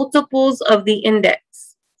multiples of the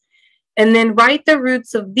index. And then write the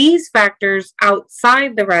roots of these factors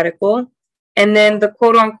outside the radical, and then the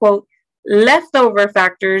quote-unquote leftover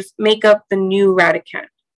factors make up the new radicand.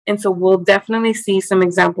 And so we'll definitely see some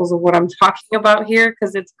examples of what I'm talking about here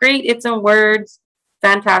because it's great, it's in words,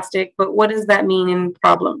 fantastic, but what does that mean in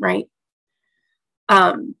problem, right?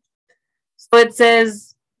 So it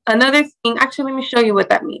says another thing, actually let me show you what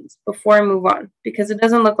that means before I move on because it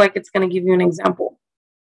doesn't look like it's going to give you an example.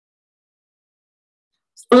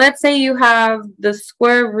 So let's say you have the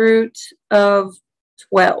square root of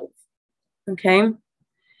 12, okay?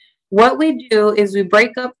 What we do is we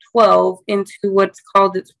break up 12 into what's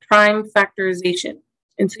called its prime factorization.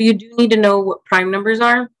 And so you do need to know what prime numbers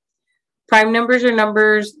are. Prime numbers are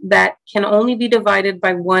numbers that can only be divided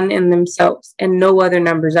by 1 in themselves and no other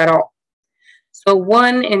numbers at all. So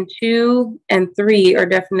 1 and 2 and 3 are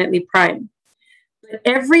definitely prime. But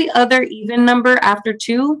every other even number after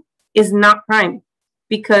 2 is not prime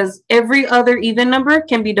because every other even number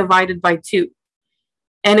can be divided by 2.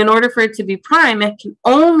 And in order for it to be prime, it can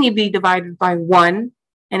only be divided by 1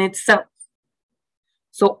 and itself.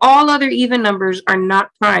 So all other even numbers are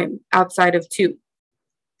not prime outside of 2.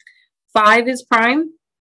 5 is prime,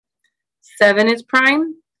 7 is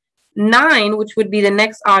prime, 9, which would be the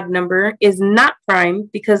next odd number, is not prime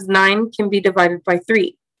because 9 can be divided by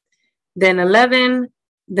 3. Then 11,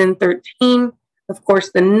 then 13. Of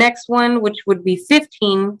course, the next one, which would be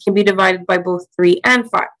 15, can be divided by both 3 and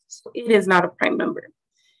 5. So it is not a prime number.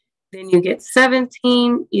 Then you get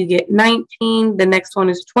 17, you get 19, the next one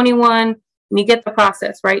is 21, and you get the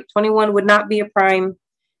process, right? 21 would not be a prime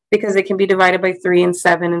because it can be divided by 3 and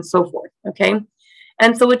 7 and so forth, okay?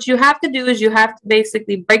 And so what you have to do is you have to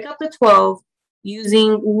basically break up the 12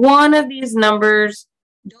 using one of these numbers.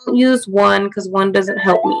 Don't use 1 because 1 doesn't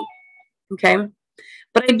help me, okay?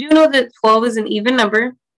 But I do know that 12 is an even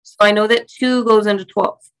number, so I know that 2 goes into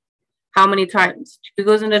 12. How many times? 2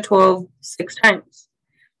 goes into 12 6 times.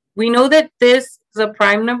 We know that this is a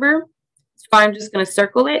prime number, so I'm just going to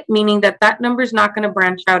circle it, meaning that that number is not going to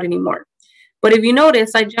branch out anymore. But if you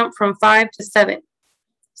notice, I jumped from 5 to 7.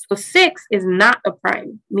 So 6 is not a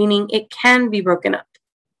prime, meaning it can be broken up,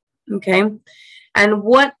 okay? And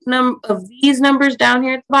what number of these numbers down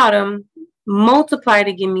here at the bottom multiply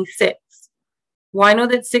to give me 6? Well, I know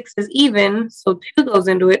that 6 is even, so 2 goes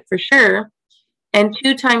into it for sure. And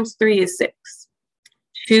 2 times 3 is 6.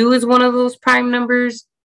 2 is one of those prime numbers,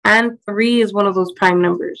 and 3 is one of those prime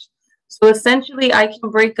numbers. So essentially, I can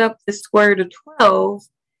break up the square root of 12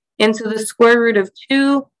 into the square root of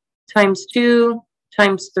 2 times 2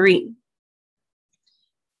 times 3.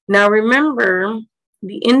 Now remember,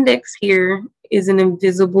 the index here is an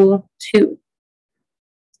invisible 2.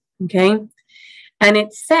 Okay? And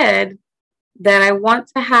it said that I want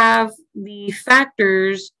to have the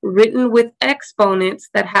factors written with exponents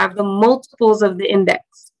that have the multiples of the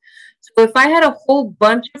index. So if I had a whole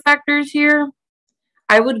bunch of factors here,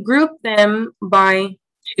 I would group them by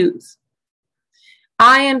 2's.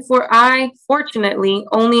 I fortunately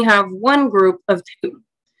only have one group of 2.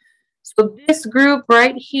 So this group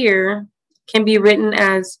right here can be written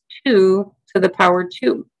as 2 to the power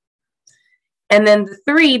 2. And then the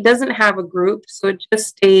 3 doesn't have a group, so it just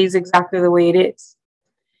stays exactly the way it is.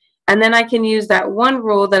 And then I can use that one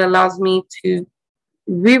rule that allows me to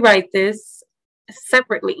rewrite this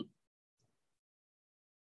separately.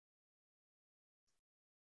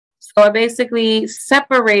 So I basically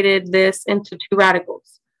separated this into 2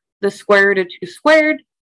 radicals, the square root of 2 squared,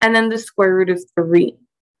 and then the square root of 3.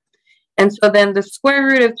 And so then the square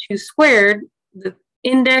root of 2 squared, the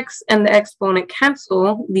index and the exponent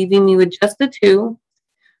cancel, leaving me with just the 2,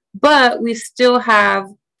 but we still have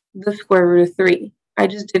the square root of 3. I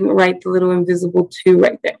just didn't write the little invisible 2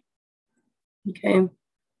 right there. Okay.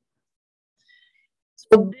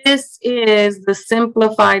 So this is the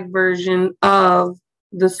simplified version of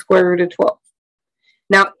the square root of 12.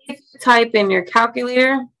 Now, if you type in your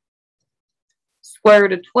calculator, square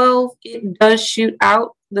root of 12, it does shoot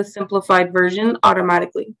out the simplified version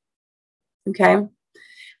automatically. Okay.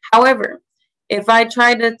 However, if I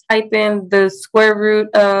try to type in the square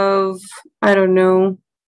root of, I don't know,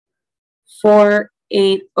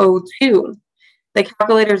 4802, the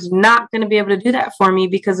calculator is not going to be able to do that for me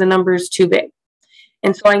because the number is too big.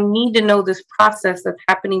 And so I need to know this process that's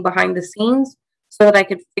happening behind the scenes so that I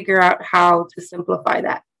could figure out how to simplify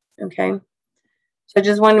that. Okay. So I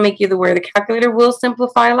just want to make you aware the calculator will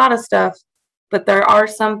simplify a lot of stuff, but there are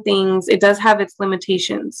some things, it does have its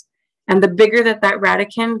limitations. And the bigger that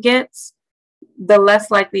radicand gets, the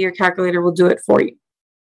less likely your calculator will do it for you.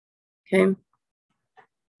 Okay.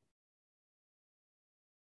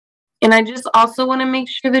 And I just also want to make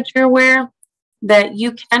sure that you're aware that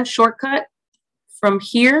you can shortcut from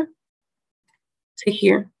here to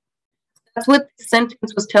here. That's what the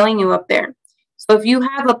sentence was telling you up there. So if you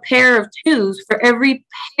have a pair of 2's, for every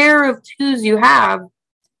pair of 2's you have,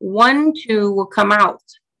 1 2 will come out.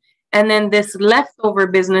 And then this leftover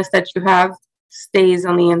business that you have stays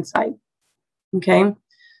on the inside. Okay?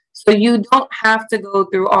 So you don't have to go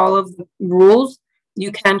through all of the rules.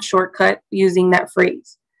 You can shortcut using that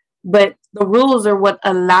phrase. But the rules are what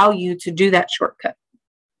allow you to do that shortcut.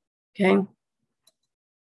 Okay?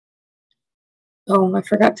 Oh, I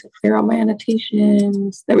forgot to clear all my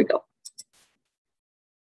annotations. There we go.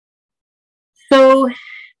 So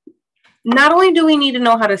not only do we need to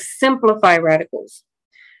know how to simplify radicals,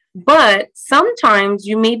 but sometimes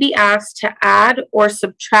you may be asked to add or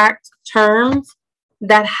subtract terms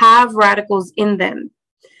that have radicals in them.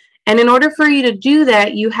 And in order for you to do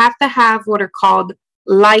that, you have to have what are called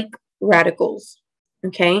like radicals.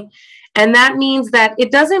 Okay? And that means that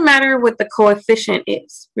it doesn't matter what the coefficient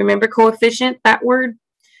is. Remember coefficient, that word?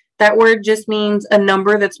 That word just means a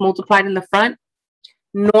number that's multiplied in the front.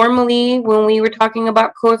 Normally, when we were talking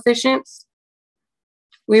about coefficients,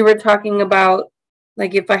 we were talking about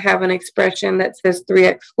Like if I have an expression that says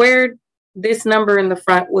 3x squared, this number in the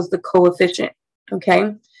front was the coefficient,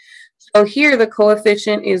 okay? So here the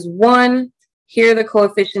coefficient is 1, here the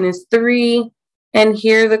coefficient is 3, and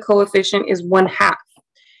here the coefficient is 1/2.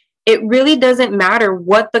 It really doesn't matter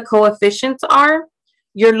what the coefficients are.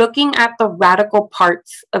 You're looking at the radical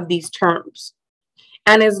parts of these terms.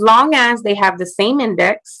 And as long as they have the same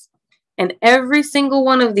index, and every single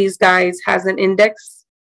one of these guys has an index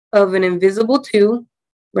of an invisible 2,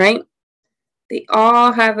 right? They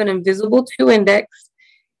all have an invisible 2 index,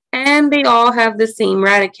 and they all have the same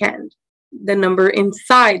radicand, the number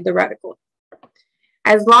inside the radical.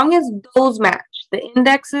 As long as those match, the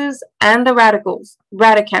indexes and the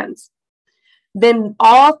radicands, then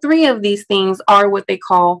all three of these things are what they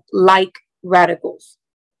call like radicals,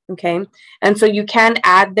 okay? And so you can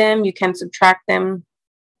add them, you can subtract them.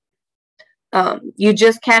 You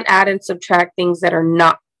just can't add and subtract things that are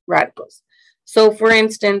not radicals. So for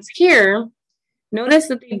instance, here, notice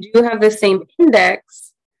that they do have the same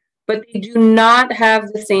index, but they do not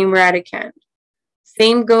have the same radicand.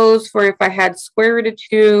 Same goes for if I had square root of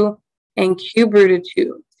 2 and cube root of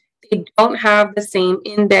 2. They don't have the same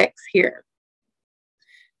index here.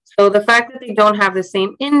 So the fact that they don't have the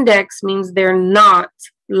same index means they're not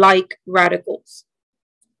like radicals,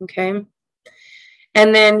 okay?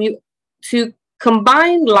 And then to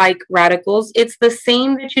combine like radicals, it's the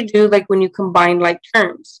same that you do like when you combine like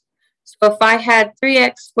terms. So if I had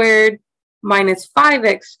 3x squared minus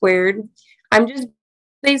 5x squared, I'm just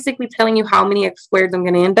basically telling you how many x squareds I'm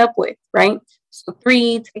going to end up with, right? So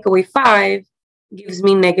 3 take away 5 gives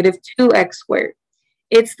me negative 2x squared.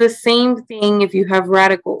 It's the same thing if you have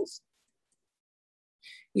radicals.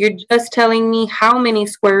 You're just telling me how many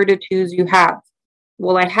square root of 2's you have.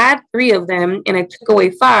 Well, I had 3 of them and I took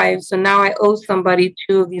away 5, so now I owe somebody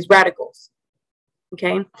 2 of these radicals,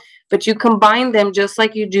 okay? But you combine them just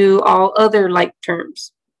like you do all other like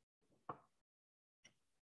terms.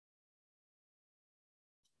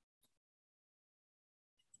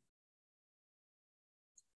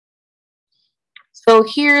 So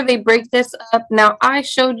here they break this up. Now I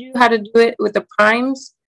showed you how to do it with the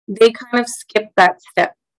primes. They kind of skip that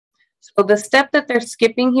step. So the step that they're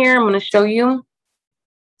skipping here, I'm going to show you,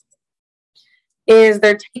 is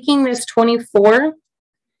they're taking this 24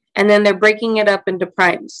 and then they're breaking it up into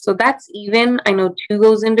primes. So that's even. I know 2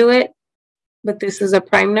 goes into it, but this is a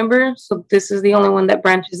prime number. So this is the only one that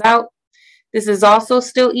branches out. This is also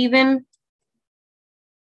still even.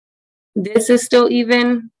 This is still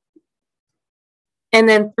even. And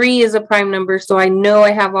then 3 is a prime number, so I know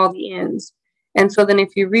I have all the ends. And so then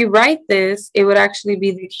if you rewrite this, it would actually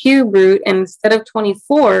be the cube root, and instead of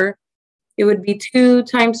 24, it would be 2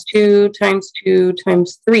 times 2 times 2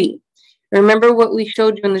 times 3. Remember what we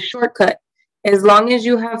showed you in the shortcut. As long as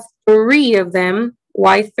you have 3 of them,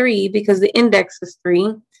 why 3? Because the index is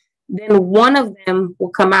 3, then one of them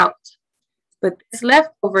will come out. But this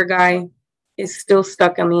leftover guy is still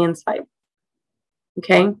stuck on the inside.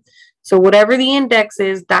 Okay? So whatever the index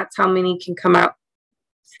is, that's how many can come out.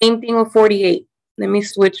 Same thing with 48. Let me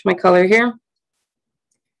switch my color here.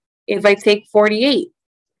 If I take 48,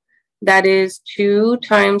 that is 2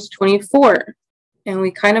 times 24. And we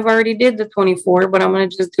kind of already did the 24, but I'm going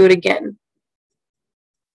to just do it again.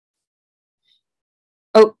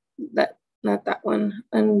 Oh, not that one.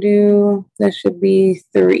 Undo. That should be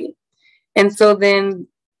 3. And so then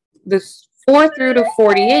the 4th root of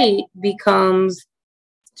 48 becomes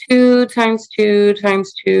 2 times 2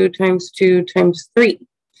 times 2 times 2 times 3.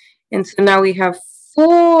 And so now we have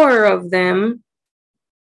 4 of them.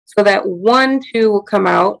 So that 1, 2 will come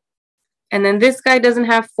out. And then this guy doesn't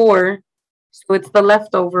have 4. So it's the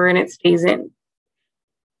leftover and it stays in.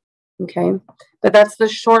 Okay. But that's the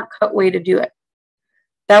shortcut way to do it.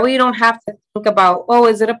 That way you don't have to think about, oh,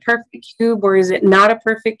 is it a perfect cube or is it not a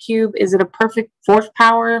perfect cube? Is it a perfect 4th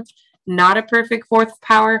power? Not a perfect 4th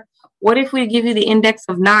power? What if we give you the index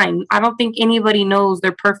of 9? I don't think anybody knows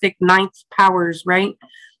their perfect 9th powers, right?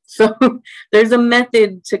 So there's a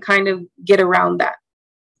method to kind of get around that.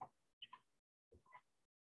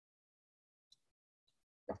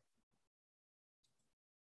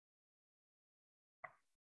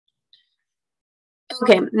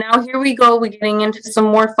 Okay, now here we go. We're getting into some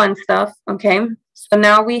more fun stuff, okay? So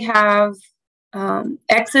now we have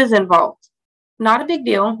x's involved. Not a big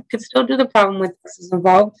deal. Could still do the problem with x's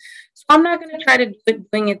involved. So I'm not going to try to do it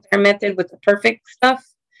doing it their method with the perfect stuff.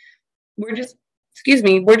 We're just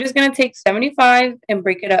going to take 75 and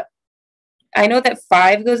break it up. I know that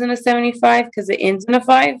 5 goes into 75 because it ends in a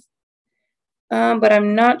 5. But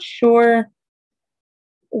I'm not sure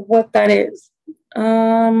what that is.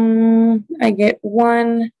 I get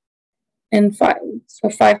 1 and 5. So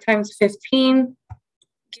 5 times 15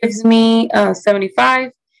 gives me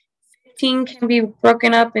 75. 15 can be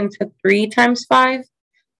broken up into 3 times 5.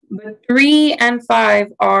 But 3 and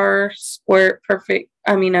 5 are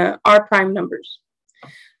are prime numbers.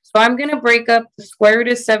 So I'm going to break up the square root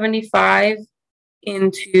of 75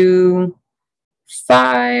 into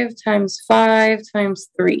 5 times 5 times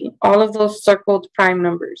 3. All of those circled prime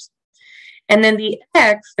numbers. And then the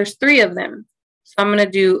x, there's 3 of them. So I'm going to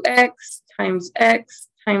do x times x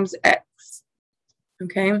times x.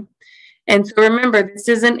 Okay? And so remember, this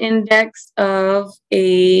is an index of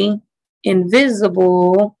a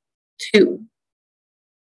invisible 2.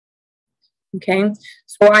 Okay?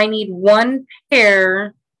 So I need 1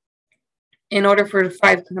 pair in order for the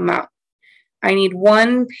 5 to come out. I need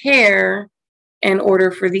 1 pair in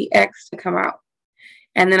order for the x to come out.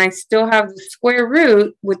 And then I still have the square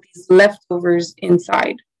root with these leftovers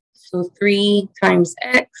inside. So 3 times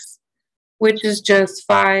x, which is just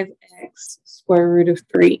 5x square root of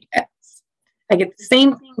 3x. I get the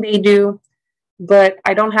same thing they do, but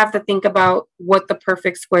I don't have to think about what the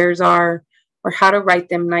perfect squares are or how to write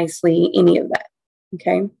them nicely, any of that.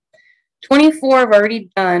 Okay. 24 I've already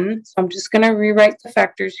done, so I'm just going to rewrite the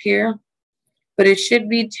factors here. But it should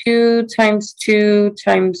be 2 times 2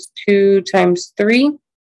 times 2 times 3.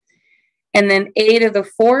 And then a to the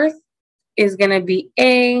 4th is going to be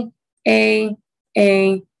a,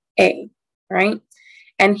 right?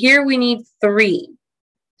 And here we need 3.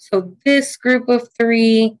 So this group of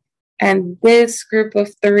 3 and this group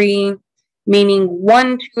of 3, meaning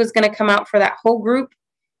 1, 2 is going to come out for that whole group,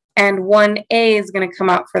 and 1a is going to come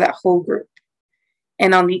out for that whole group.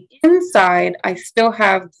 And on the inside, I still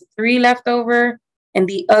have 3 left over and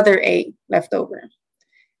the other a left over.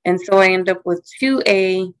 And so I end up with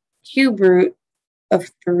 2a cube root of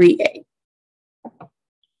 3a.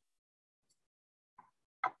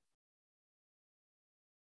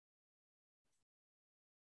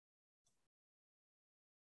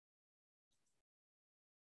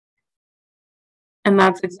 And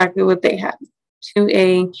that's exactly what they had,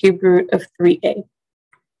 2a cube root of 3a.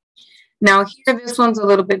 Now here, this one's a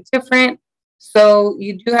little bit different. So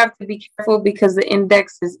you do have to be careful because the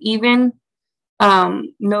index is even.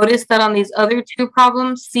 Notice that on these other 2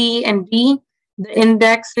 problems, C and D, the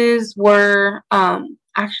indexes were,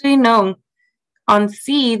 actually no, on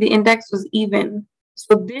C, the index was even.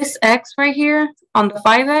 So this x right here on the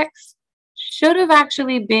 5x should have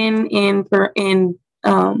actually been in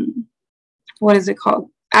what is it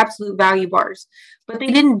called? Absolute value bars. But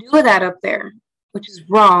they didn't do that up there, which is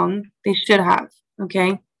wrong. They should have,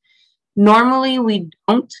 okay? Normally we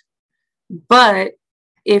don't, but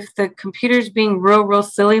if the computer's being real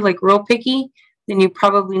silly, like real picky, then you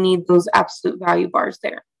probably need those absolute value bars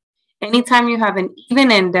there. Anytime you have an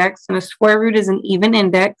even index and a square root is an even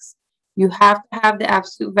index, you have to have the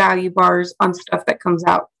absolute value bars on stuff that comes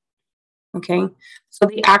out. Okay, so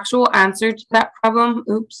the actual answer to that problem,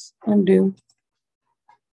 oops, undo,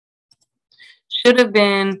 should have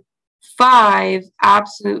been 5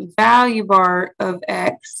 absolute value bar of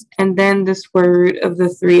x, and then the square root of the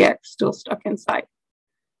 3x still stuck inside.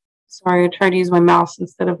 Sorry, I tried to use my mouse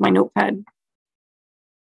instead of my notepad.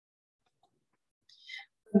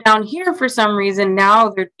 Down here, for some reason,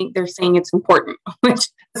 now they're saying it's important, which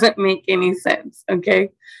doesn't make any sense, okay?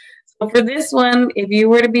 So for this one, if you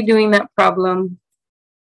were to be doing that problem,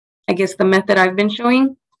 I guess the method I've been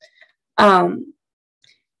showing,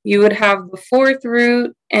 you would have the 4th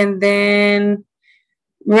root, and then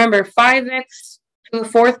remember 5x to the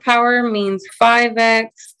 4th power means 5x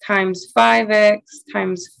times 5x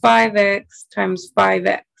times 5x times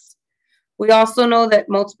 5x. We also know that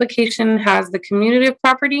multiplication has the commutative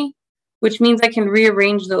property, which means I can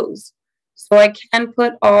rearrange those. So I can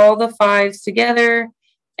put all the 5's together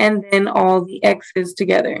and then all the x's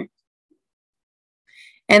together.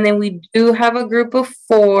 And then we do have a group of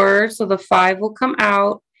 4, so the 5 will come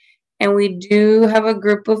out. And we do have a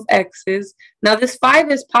group of x's. Now this 5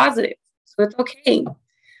 is positive, so it's okay.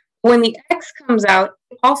 When the x comes out,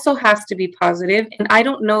 it also has to be positive, and I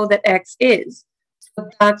don't know that x is. So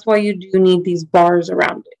that's why you do need these bars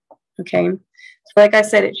around it, okay? So like I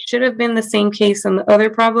said, it should have been the same case on the other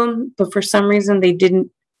problem, but for some reason they didn't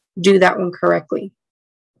do that one correctly.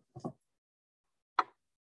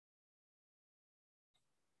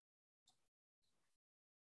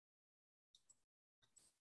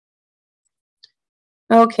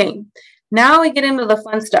 Okay, now we get into the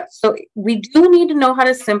fun stuff. So we do need to know how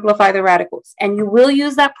to simplify the radicals, and you will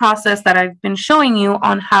use that process that I've been showing you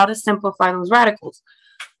on how to simplify those radicals.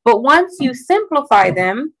 But once you simplify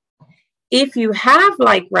them, if you have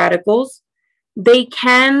like radicals, they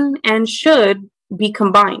can and should be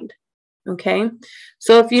combined. Okay,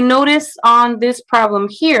 so if you notice on this problem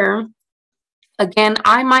here, again,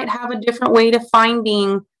 I might have a different way to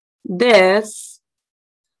finding this,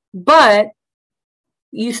 but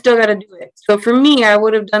you still got to do it. So for me, I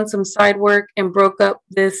would have done some side work and broke up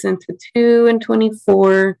this into 2 and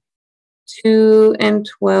 24, 2 and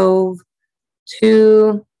 12,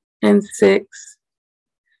 2 and 6,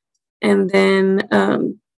 and then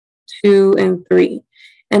 2 and 3.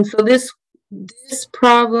 And so this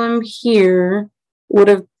problem here would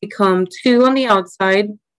have become 2 on the outside,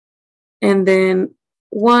 and then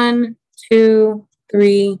 1, 2,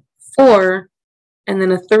 3, 4, and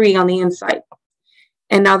then a 3 on the inside.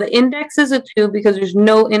 And now the index is a 2 because there's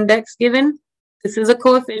no index given. This is a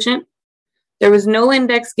coefficient. There was no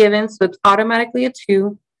index given, so it's automatically a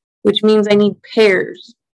 2, which means I need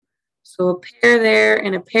pairs. So a pair there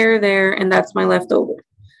and a pair there, and that's my leftover.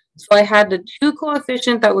 So I had the 2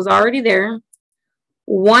 coefficient that was already there.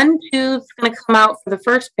 1 2 is going to come out for the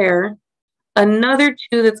first pair, another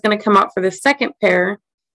 2 that's going to come out for the second pair,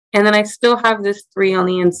 and then I still have this 3 on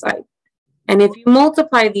the inside. And if you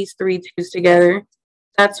multiply these 3 2's together,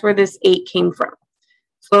 that's where this 8 came from.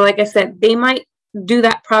 So like I said, they might do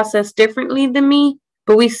that process differently than me,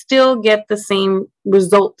 but we still get the same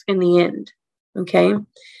result in the end. Okay.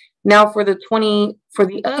 Now for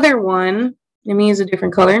the other one, let me use a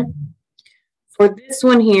different color. For this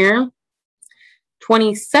one here,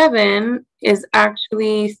 27 is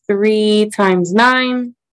actually 3 times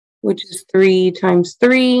 9, which is 3 times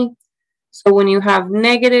 3. So when you have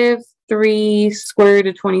negative 3 square root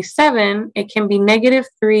of 27, it can be negative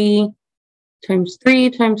 3 times 3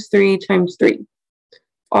 times 3 times 3.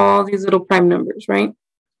 All these little prime numbers, right?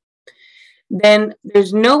 Then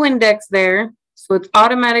there's no index there, so it's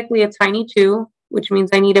automatically a tiny 2, which means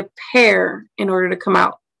I need a pair in order to come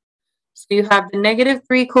out. So you have the negative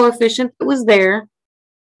 3 coefficient that was there,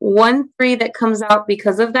 1 3 that comes out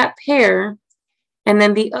because of that pair, and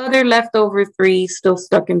then the other leftover 3 still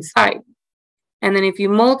stuck inside. And then if you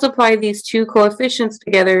multiply these 2 coefficients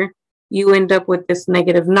together, you end up with this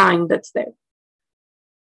negative 9 that's there.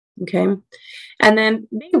 Okay. And then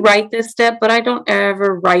they write this step, but I don't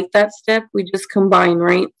ever write that step. We just combine,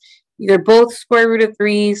 right? They're both square root of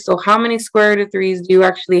 3. So how many square root of 3's do you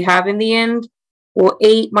actually have in the end? Well,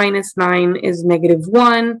 8 minus 9 is negative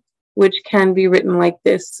 1, which can be written like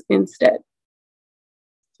this instead.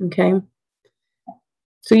 Okay.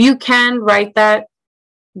 So you can write that,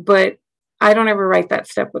 but I don't ever write that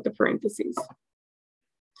step with the parentheses.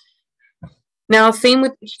 Now, same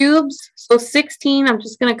with the cubes. So 16, I'm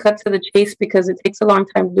just going to cut to the chase because it takes a long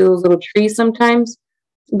time to do those little trees sometimes.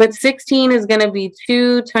 But 16 is going to be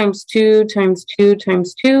 2 times 2 times 2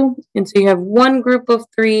 times 2. And so you have one group of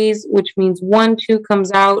 3's, which means 1, 2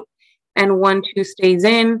 comes out and 1, 2 stays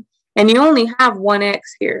in. And you only have one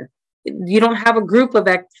x here. You don't have a group of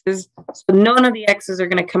x's, so none of the x's are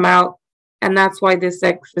going to come out. And that's why this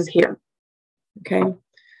x is here. Okay.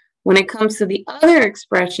 When it comes to the other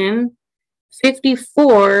expression,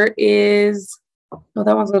 54 is, oh,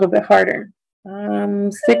 that one's a little bit harder.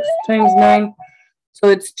 6 times 9. So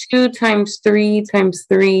it's 2 times 3 times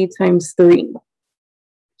 3 times 3.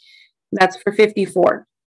 That's for 54.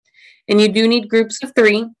 And you do need groups of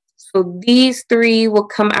 3. So these 3 will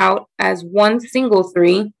come out as one single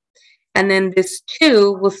 3. And then this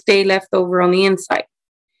 2 will stay left over on the inside.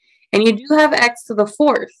 And you do have x to the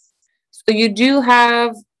 4th. So you do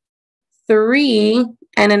have 3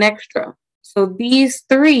 and an extra. So these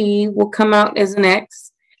 3 will come out as an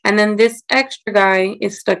x. And then this extra guy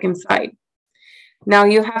is stuck inside. Now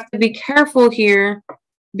you have to be careful here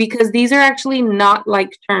because these are actually not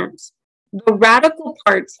like terms. The radical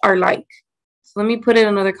parts are like. So let me put it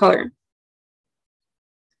another color.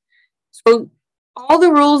 So all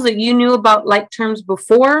the rules that you knew about like terms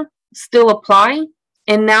before still apply.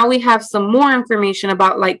 And now we have some more information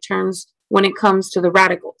about like terms when it comes to the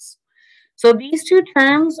radicals. So these two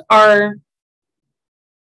terms are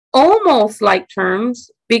almost like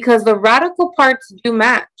terms because the radical parts do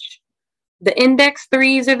match. The index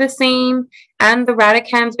 3's are the same and the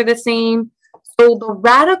radicands are the same. So the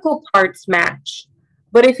radical parts match.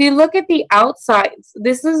 But if you look at the outsides,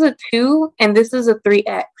 this is a 2 and this is a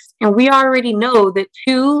 3x. And we already know that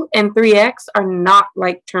 2 and 3x are not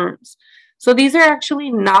like terms. So these are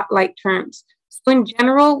actually not like terms. So in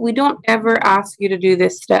general, we don't ever ask you to do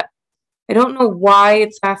this step. I don't know why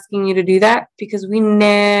it's asking you to do that because we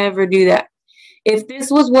never do that. If this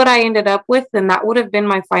was what I ended up with, then that would have been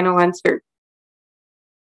my final answer.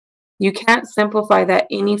 You can't simplify that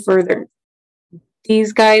any further.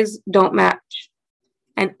 These guys don't match.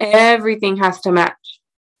 And everything has to match.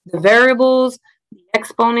 The variables, the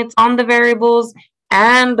exponents on the variables,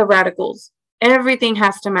 and the radicals. Everything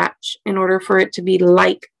has to match in order for it to be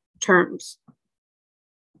like terms.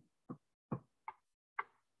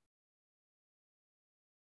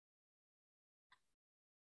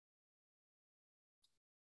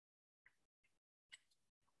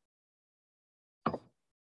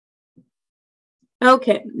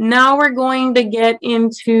 Okay, now we're going to get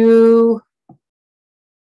into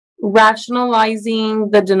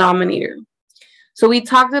rationalizing the denominator. So we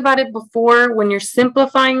talked about it before. When you're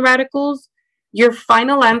simplifying radicals, your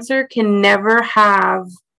final answer can never have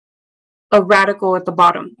a radical at the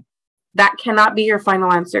bottom. That cannot be your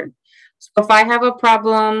final answer. So if I have a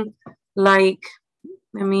problem like,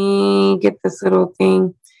 let me get this little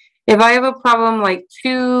thing. If I have a problem like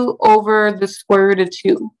 2 over the square root of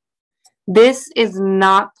 2, this is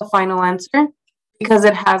not the final answer because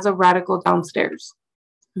it has a radical downstairs.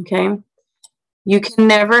 Okay? You can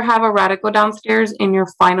never have a radical downstairs in your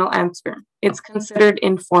final answer. It's considered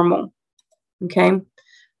informal. Okay?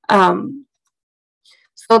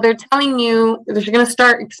 So they're telling you, they're going to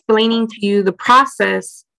start explaining to you the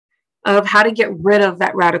process of how to get rid of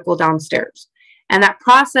that radical downstairs. And that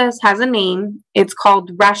process has a name. It's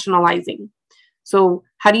called rationalizing. So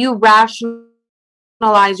how do you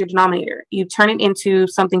rationalize your denominator? You turn it into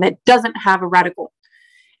something that doesn't have a radical.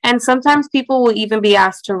 And sometimes people will even be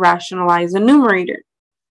asked to rationalize a numerator.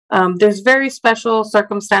 There's very special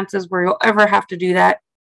circumstances where you'll ever have to do that.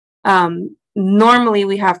 Normally,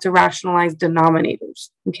 we have to rationalize denominators,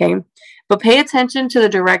 okay? But pay attention to the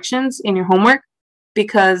directions in your homework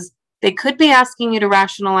because they could be asking you to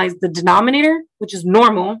rationalize the denominator, which is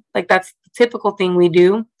normal, like that's the typical thing we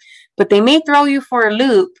do. But they may throw you for a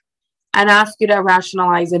loop and ask you to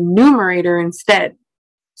rationalize a numerator instead.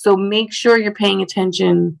 So make sure you're paying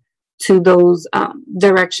attention to those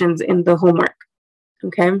directions in the homework,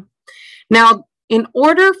 okay? Now, in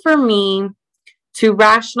order for me to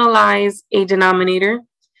rationalize a denominator,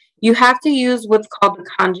 you have to use what's called the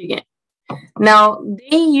conjugate. Now,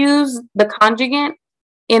 they use the conjugate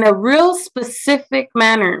in a real specific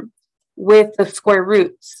manner with the square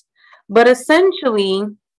roots. But essentially,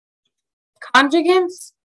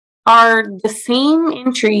 conjugates are the same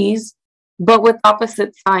entries, but with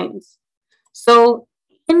opposite signs. So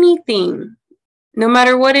anything, no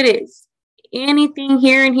matter what it is, anything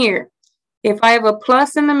here and here, if I have a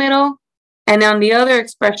plus in the middle, and on the other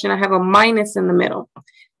expression, I have a minus in the middle,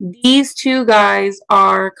 these two guys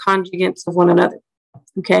are conjugates of one another,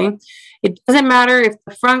 okay? It doesn't matter if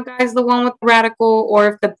the front guy is the one with the radical or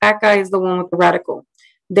if the back guy is the one with the radical.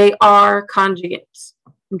 They are conjugates,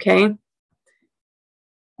 okay?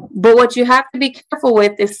 But what you have to be careful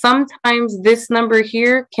with is sometimes this number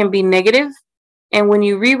here can be negative, and when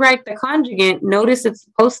you rewrite the conjugate, notice it's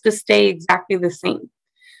supposed to stay exactly the same.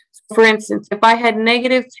 So for instance, if I had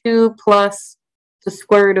 -2 plus the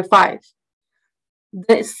square root of 5,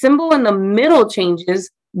 the symbol in the middle changes,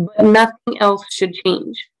 but nothing else should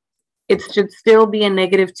change. It should still be a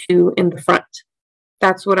 -2 in the front.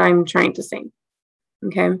 That's what I'm trying to say,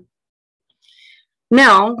 okay?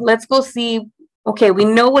 Now, let's go see, okay, we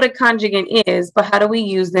know what a conjugate is, but how do we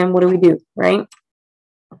use them? What do we do, right?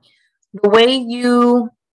 The way you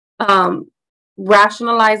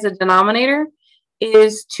rationalize a denominator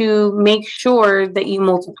is to make sure that you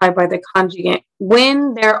multiply by the conjugate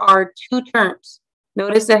when there are two terms.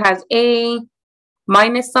 Notice it has a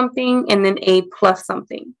minus something and then a plus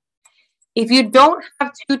something. If you don't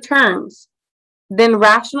have two terms, then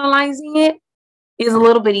rationalizing it is a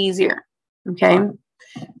little bit easier, okay?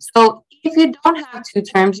 So if you don't have two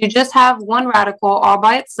terms, you just have one radical all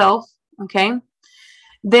by itself, okay?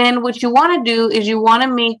 Then what you want to do is you want to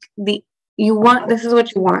make this is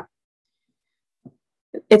what you want.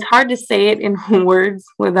 It's hard to say it in words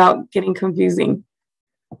without getting confusing.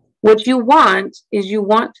 What you want is you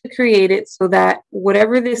want to create it so that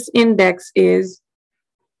whatever this index is,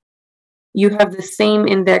 you have the same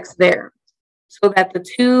index there. So that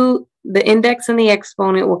the index and the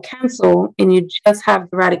exponent will cancel and you just have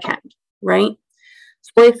the radicand, right?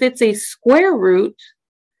 So if it's a square root,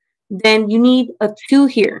 then you need a 2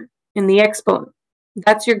 here in the exponent.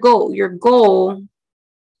 That's your goal. Your goal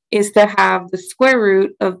is to have the square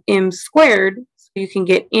root of m squared so you can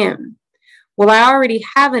get m. Well, I already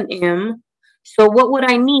have an m, so what would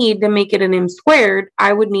I need to make it an m squared?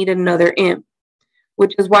 I would need another m,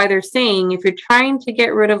 which is why they're saying if you're trying to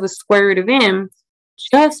get rid of a square root of m,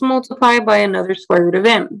 just multiply by another square root of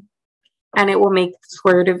m, and it will make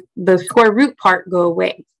the square root part go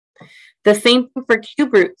away. The same thing for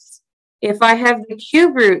cube roots. If I have the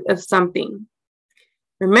cube root of something,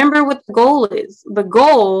 remember what the goal is. The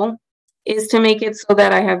goal is to make it so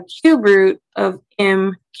that I have cube root of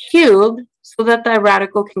m cubed, so that the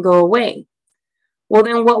radical can go away. Well,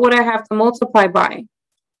 then what would I have to multiply by?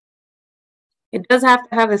 It does have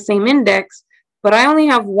to have the same index, but I only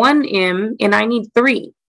have one m and I need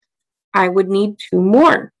 3. I would need 2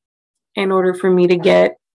 more in order for me to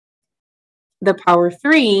get the power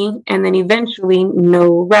 3 and then eventually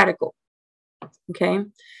no radical. Okay,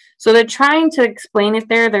 so they're trying to explain it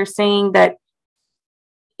there. They're saying that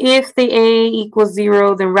if the a equals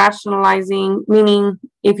 0, then rationalizing, meaning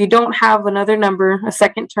if you don't have another number, a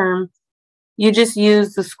second term, you just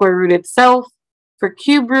use the square root itself. For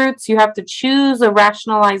cube roots, you have to choose a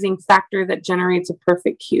rationalizing factor that generates a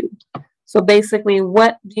perfect cube. So basically,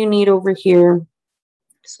 what do you need over here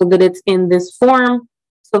so that it's in this form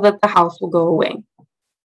so that the house will go away?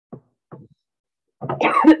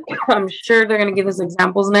 I'm sure they're going to give us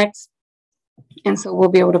examples next, and so we'll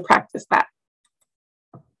be able to practice that.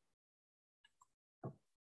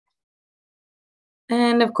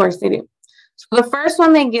 And of course they do. So the first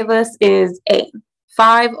one they give us is a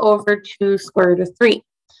 5 over 2 square root of 3.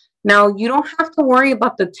 Now you don't have to worry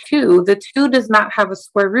about the 2. The 2 does not have a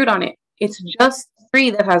square root on it. It's just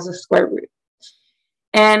 3 that has a square root.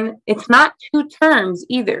 And it's not 2 terms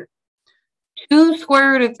either. 2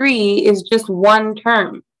 square root of 3 is just 1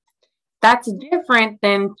 term. That's different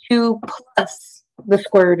than 2 plus the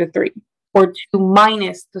square root of 3 or 2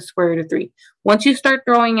 minus the square root of 3. Once you start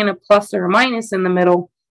throwing in a plus or a minus in the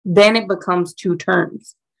middle, then it becomes 2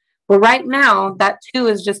 terms. But right now, that 2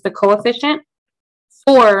 is just the coefficient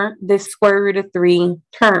for this square root of 3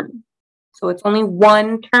 term. So it's only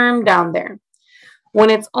 1 term down there. When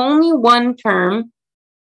it's only 1 term,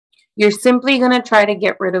 you're simply going to try to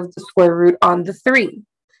get rid of the square root on the 3.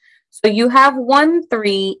 So you have 1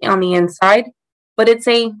 3 on the inside, but it's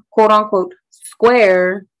a quote-unquote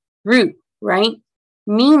square root, right?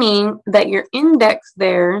 Meaning that your index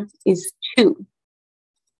there is 2.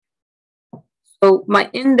 So my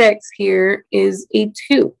index here is a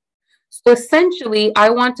 2. So essentially, I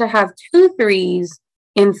want to have 2 3's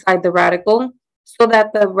inside the radical so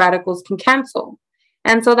that the radicals can cancel.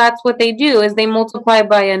 And so that's what they do, is they multiply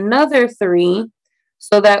by another 3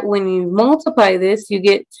 so that when you multiply this, you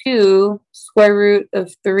get 2 square root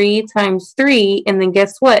of 3 times 3. And then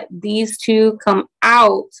guess what? These 2 come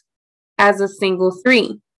out as a single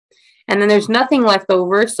 3. And then there's nothing left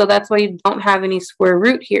over, so that's why you don't have any square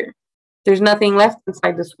root here. There's nothing left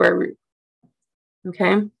inside the square root.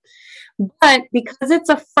 Okay? But because it's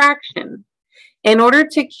a fraction, in order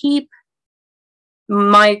to keep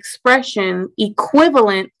my expression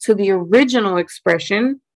equivalent to the original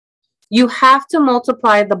expression, you have to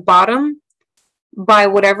multiply the bottom by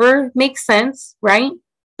whatever makes sense, right?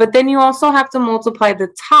 But then you also have to multiply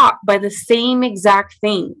the top by the same exact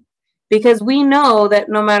thing. Because we know that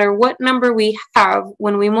no matter what number we have,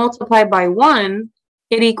 when we multiply by 1,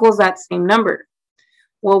 it equals that same number.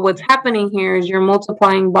 Well, what's happening here is you're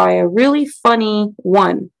multiplying by a really funny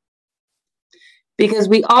 1. Because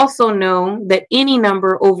we also know that any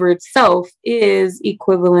number over itself is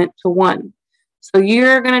equivalent to 1. So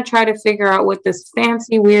you're going to try to figure out what this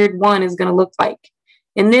fancy weird 1 is going to look like.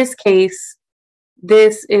 In this case,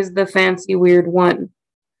 this is the fancy weird 1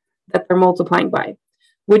 that they're multiplying by,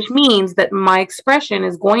 which means that my expression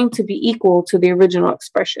is going to be equal to the original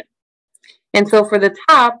expression. And so for the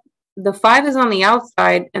top, the 5 is on the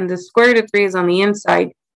outside and the square root of 3 is on the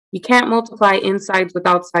inside. You can't multiply insides with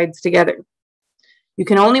outsides together. You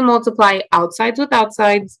can only multiply outsides with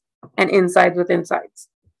outsides and insides with insides.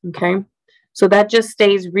 Okay? So that just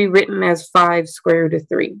stays rewritten as 5 square root of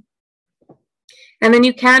 3. And then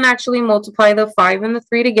you can actually multiply the 5 and the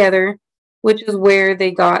 3 together, which is where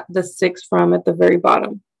they got the 6 from at the very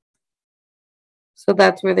bottom. So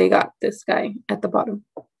that's where they got this guy at the bottom.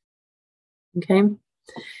 Okay?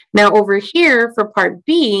 Now over here for part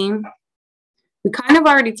B, we kind of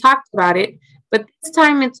already talked about it, but this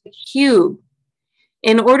time it's a cube.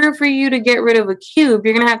 In order for you to get rid of a cube,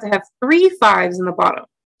 you're going to have 3 5s in the bottom.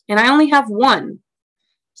 And I only have 1.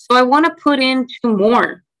 So I want to put in 2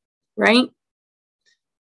 more, right?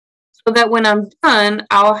 So that when I'm done,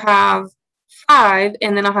 I'll have 5,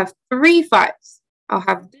 and then I'll have 3 5s. I'll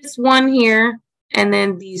have this one here, and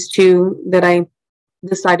then these 2 that I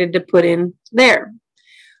decided to put in there.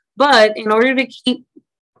 But in order to keep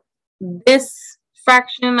this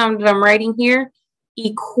fraction that I'm writing here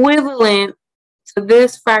equivalent to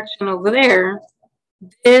this fraction over there,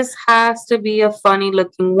 this has to be a funny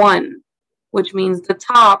looking 1, which means the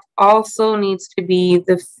top also needs to be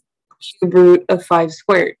the cube root of 5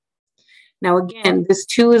 squared. Now again, this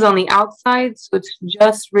 2 is on the outside, so it's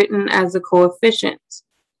just written as a coefficient.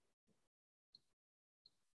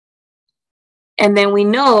 And then we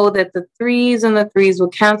know that the 3's and the 3's will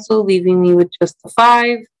cancel, leaving me with just the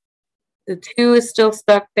 5. The 2 is still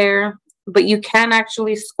stuck there, but you can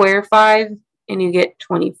actually square 5 and you get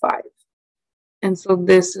 25. And so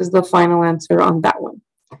this is the final answer on that one.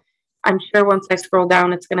 I'm sure once I scroll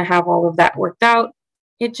down, it's going to have all of that worked out.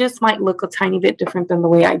 It just might look a tiny bit different than the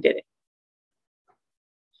way I did it.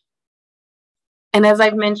 And as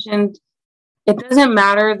I've mentioned, it doesn't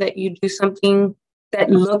matter that you do something that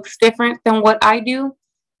looks different than what I do.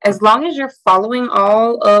 As long as you're following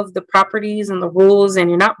all of the properties and the rules and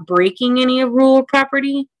you're not breaking any rule or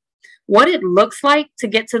property, what it looks like to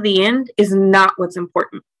get to the end is not what's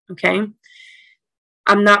important, okay?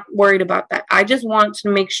 I'm not worried about that. I just want to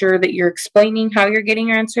make sure that you're explaining how you're getting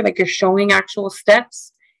your answer, like you're showing actual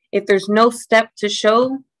steps. If there's no step to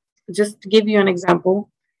show, just to give you an example,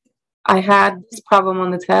 I had this problem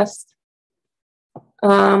on the test.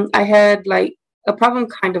 I had like a problem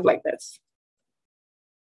kind of like this,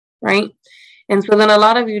 right? And so then a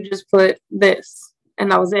lot of you just put this,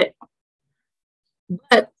 and that was it.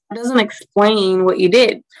 But it doesn't explain what you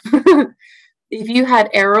did. If you had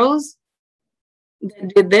arrows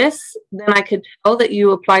that did this, then I could tell that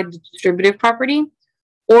you applied the distributive property,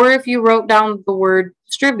 or if you wrote down the word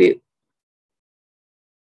distribute,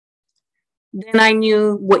 then I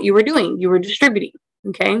knew what you were doing. You were distributing,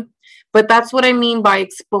 okay? But that's what I mean by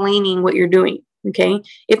explaining what you're doing, okay?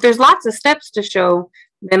 If there's lots of steps to show,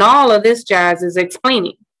 then all of this jazz is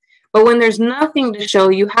explaining. But when there's nothing to show,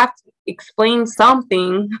 you have to explain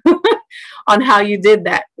something on how you did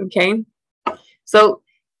that, okay? So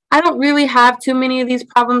I don't really have too many of these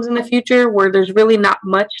problems in the future where there's really not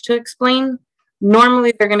much to explain.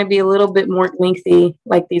 Normally, they're going to be a little bit more lengthy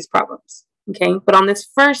like these problems, okay? But on this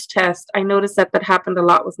first test, I noticed that that happened a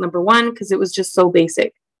lot with number 1 because it was just so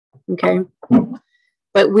basic, okay?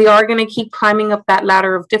 But we are going to keep climbing up that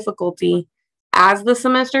ladder of difficulty as the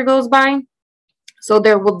semester goes by. So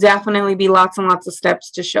there will definitely be lots and lots of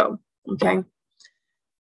steps to show, okay?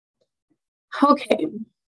 Okay,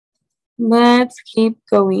 let's keep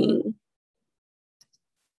going.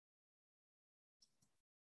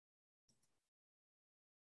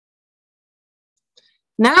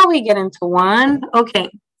 Now we get into one.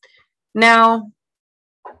 Okay, now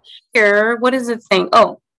here, what is it saying?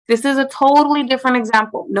 Oh, this is a totally different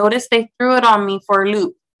example. Notice they threw it on me for a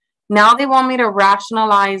loop. Now they want me to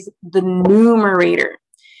rationalize the numerator.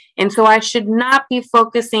 And so I should not be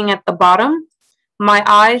focusing at the bottom. My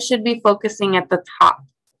eyes should be focusing at the top.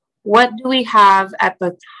 What do we have at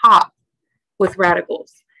the top with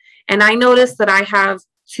radicals? And I noticed that I have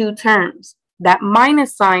 2 terms. That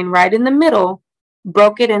minus sign right in the middle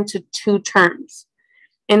broke it into 2 terms.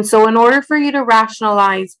 And so in order for you to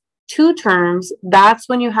rationalize 2 terms, that's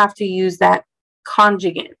when you have to use that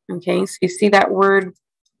conjugate, okay? So you see that word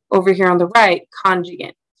over here on the right,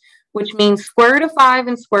 conjugate, which means square root of 5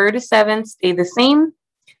 and square root of 7 stay the same,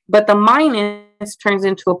 but the minus turns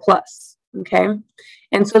into a plus, okay?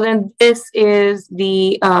 And so then this is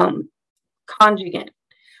the conjugate.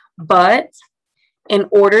 But in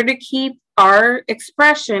order to keep our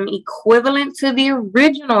expression equivalent to the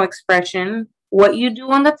original expression, what you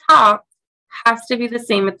do on the top has to be the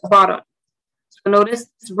same at the bottom. So notice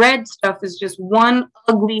this red stuff is just one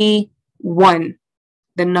ugly 1,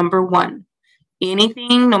 the number 1.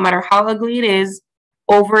 Anything, no matter how ugly it is,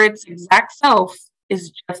 over its exact self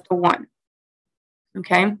is just a 1.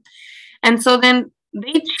 Okay? And so then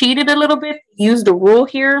they cheated a little bit, used a rule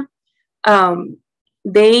here.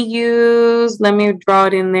 They use, let me draw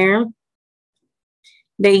it in there.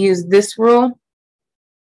 They use this rule.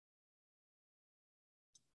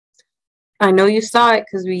 I know you saw it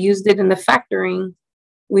because we used it in the factoring.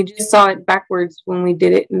 We just saw it backwards when we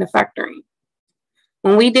did it in the factoring.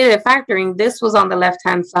 When we did it factoring, this was on the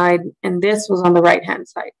left-hand side and this was on the right-hand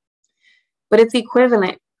side. But it's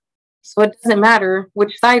equivalent. So it doesn't matter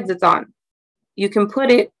which sides it's on. You can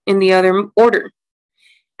put it in the other order.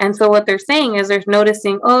 And so what they're saying is they're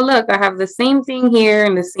noticing, oh, look, I have the same thing here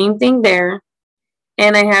and the same thing there.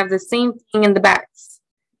 And I have the same thing in the backs.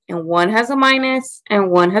 And one has a minus and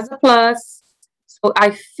one has a plus. So I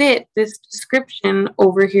fit this description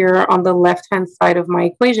over here on the left-hand side of my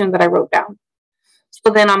equation that I wrote down.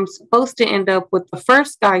 So then I'm supposed to end up with the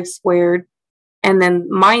first guy squared and then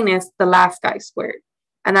minus the last guy squared.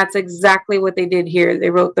 And that's exactly what they did here. They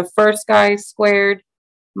wrote the first guy squared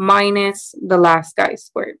minus the last guy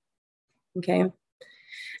squared. Okay.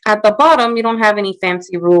 At the bottom, you don't have any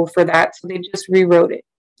fancy rule for that, so they just rewrote it.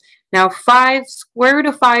 Now, 5 square root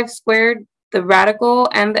of 5 squared, the radical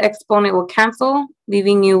and the exponent will cancel,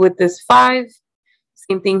 leaving you with this 5.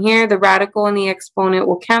 Same thing here, the radical and the exponent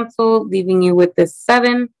will cancel, leaving you with this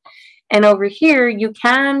 7. And over here, you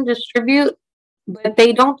can distribute, but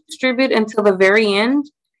they don't distribute until the very end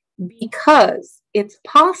because it's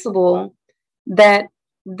possible that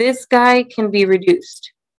this guy can be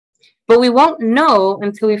reduced. But we won't know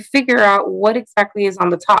until we figure out what exactly is on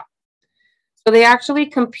the top. So they actually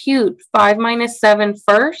compute 5 minus 7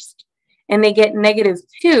 first, and they get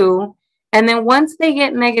 -2. And then once they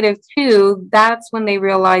get -2, that's when they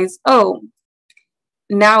realize, oh,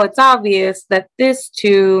 now it's obvious that this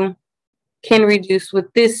 2 can reduce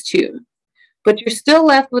with this 2. But you're still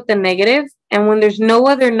left with the negative. And when there's no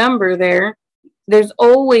other number there, there's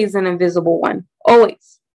always an invisible one.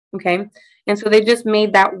 Always. Okay? And so they just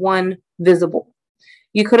made that one visible.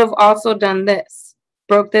 You could have also done this.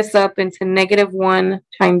 Broke this up into -1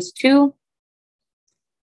 times 2.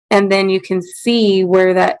 And then you can see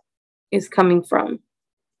where that is coming from.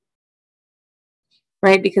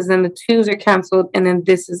 Right? Because then the 2's are canceled and then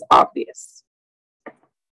this is obvious.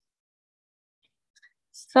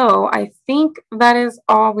 So I think that is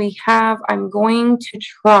all we have. I'm going to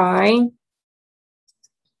try.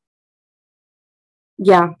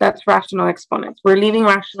 Yeah, that's rational exponents. We're leaving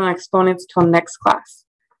rational exponents till next class.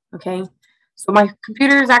 Okay? So my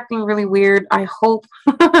computer is acting really weird. I hope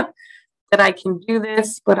that I can do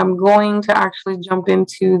this, but I'm going to actually jump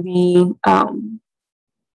into the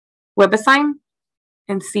WebAssign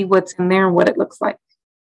and see what's in there and what it looks like.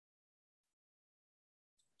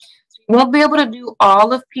 So you won't be able to do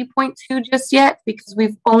all of P.2 just yet because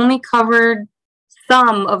we've only covered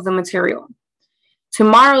some of the material.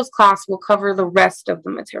 Tomorrow's class will cover the rest of the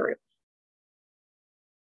material.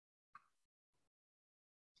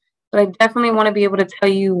 But I definitely want to be able to tell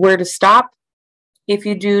you where to stop if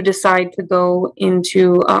you do decide to go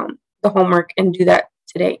into the homework and do that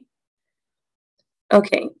today.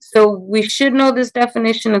 Okay, so we should know this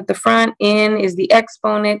definition at the front. N is the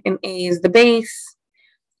exponent and A is the base.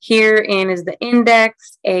 Here, N is the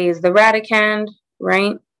index, A is the radicand,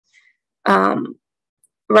 right?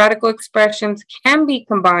 Radical expressions can be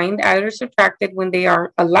combined, added or subtracted when they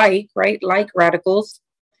are alike, right? Like radicals.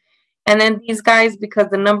 And then these guys, because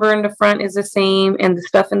the number in the front is the same and the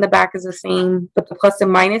stuff in the back is the same, but the plus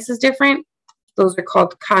and minus is different, those are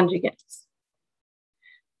called conjugates.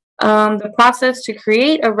 The process to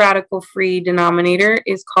create a radical-free denominator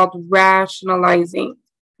is called rationalizing.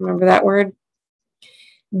 Remember that word?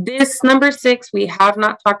 This number 6 we have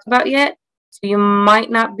not talked about yet, so you might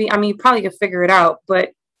not be, I mean, you probably could figure it out,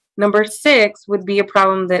 but number 6 would be a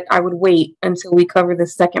problem that I would wait until we cover the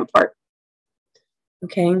second part.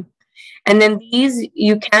 Okay? And then these,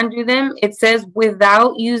 you can do them. It says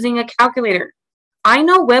without using a calculator. I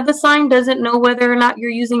know WebAssign doesn't know whether or not you're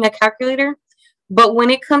using a calculator, but when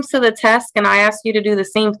it comes to the test and I ask you to do the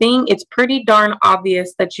same thing, it's pretty darn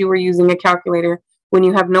obvious that you were using a calculator when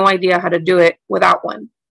you have no idea how to do it without one.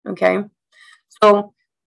 Okay? So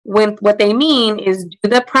what they mean is do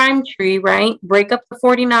the prime tree, right? Break up the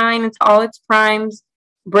 49 into all its primes,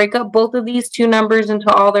 break up both of these two numbers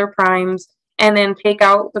into all their primes, and then take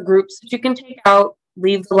out the groups that you can take out,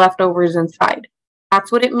 leave the leftovers inside.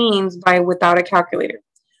 That's what it means by without a calculator.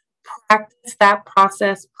 Practice that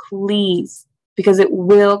process, please, because it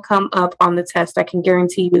will come up on the test. I can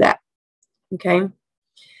guarantee you that. Okay.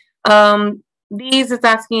 These, it's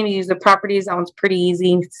asking you to use the properties. That one's pretty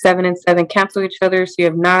easy. 7 and 7 cancel each other, so you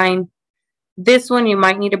have 9. This one, you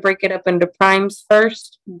might need to break it up into primes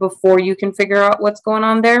first before you can figure out what's going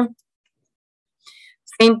on there.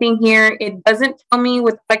 Same thing here. It doesn't tell me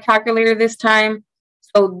with the calculator this time.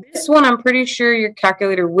 So this one, I'm pretty sure your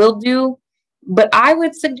calculator will do. But I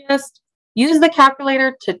would suggest use the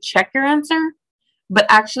calculator to check your answer, but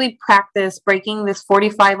actually practice breaking this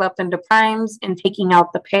 45 up into primes and taking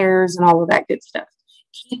out the pairs and all of that good stuff.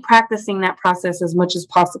 Keep practicing that process as much as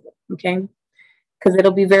possible, okay? Because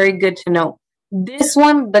it'll be very good to know. This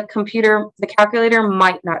one, the calculator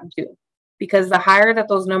might not do, because the higher that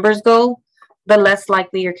those numbers go, the less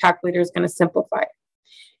likely your calculator is going to simplify it.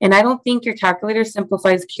 And I don't think your calculator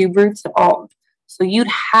simplifies cube roots at all. So you'd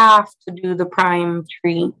have to do the prime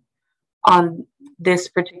tree on this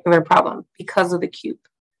particular problem because of the cube.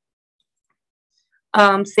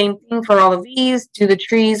 Same thing for all of these. Do the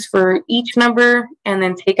trees for each number and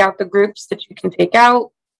then take out the groups that you can take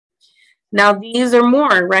out. Now these are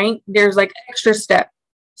more, right? There's like extra step.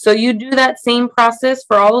 So you do that same process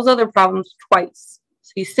for all those other problems twice.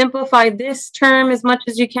 So you simplify this term as much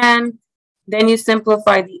as you can. Then you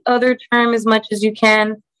simplify the other term as much as you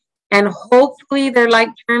can. And hopefully they're like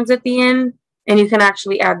terms at the end and you can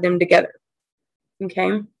actually add them together.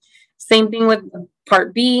 Okay. Same thing with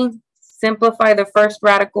part B. Simplify the first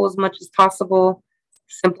radical as much as possible.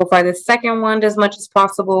 Simplify the second one as much as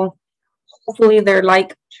possible. hopefully they're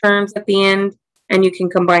like terms at the end and you can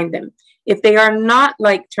combine them. If they are not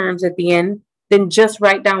like terms at the end, then just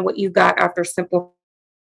write down what you got after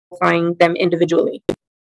simplifying them individually.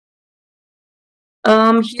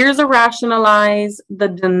 Here's a rationalize the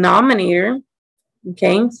denominator.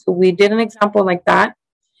 Okay, so we did an example like that.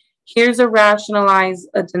 Here's a rationalize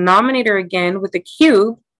a denominator again with a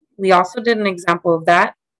cube. We also did an example of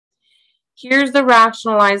that. Here's the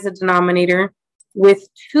rationalize the denominator with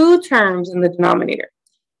two terms in the denominator.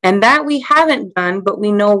 And that we haven't done, but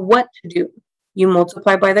we know what to do. You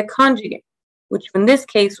multiply by the conjugate, which in this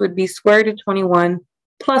case would be square root of 21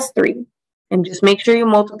 plus 3. And just make sure you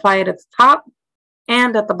multiply it at the top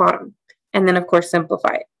and at the bottom. And then, of course,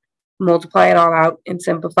 simplify it. Multiply it all out and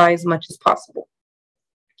simplify as much as possible.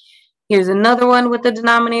 Here's another one with the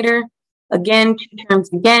denominator. Again, two terms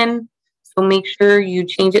again. So make sure you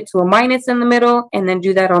change it to a minus in the middle and then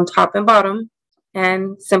do that on top and bottom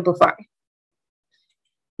and simplify.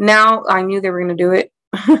 Now, I knew they were going to do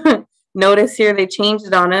it. Notice here they changed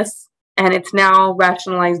it on us and it's now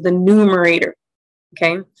rationalized the numerator.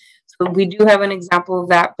 Okay, so we do have an example of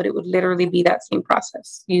that, but it would literally be that same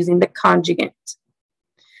process using the conjugate.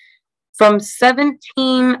 From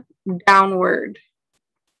 17 downward,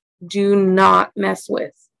 do not mess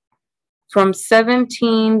with. From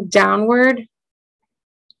 17 downward,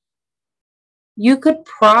 you could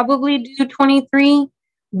probably do 23,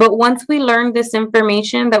 but once we learn this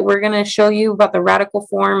information that we're going to show you about the radical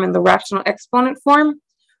form and the rational exponent form,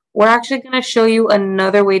 we're actually going to show you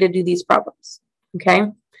another way to do these problems. Okay,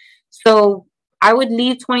 so I would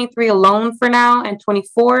leave 23 alone for now and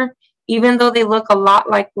 24, even though they look a lot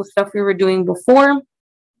like the stuff we were doing before.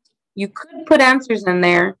 You could put answers in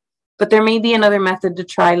there, but there may be another method to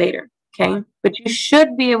try later. Okay, but you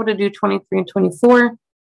should be able to do 23 and 24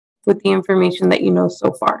 with the information that you know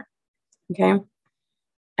so far. Okay,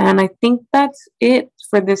 and I think that's it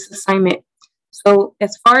for this assignment. So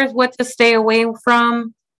as far as what to stay away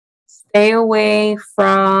from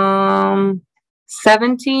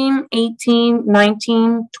 17, 18,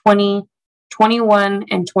 19, 20, 21,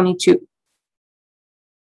 and 22.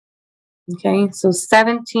 Okay, so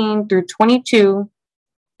 17 through 22,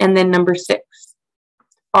 and then number 6.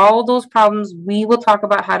 All those problems, we will talk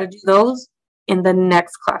about how to do those in the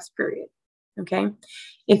next class period. Okay,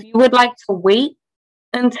 if you would like to wait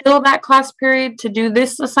until that class period to do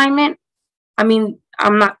this assignment, I mean,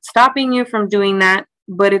 I'm not stopping you from doing that,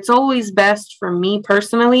 but it's always best for me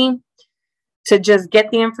personally to just get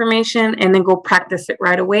the information and then go practice it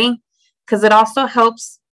right away, because it also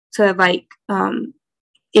helps to like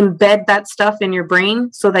embed that stuff in your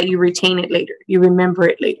brain so that you retain it later, you remember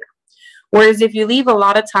it later. Whereas if you leave a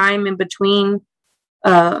lot of time in between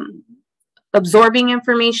absorbing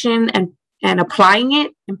information and applying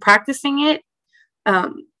it and practicing it,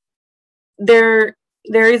 there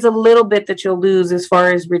is a little bit that you'll lose as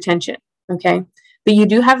far as retention. Okay, but you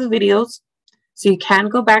do have the videos, so you can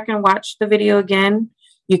go back and watch the video again.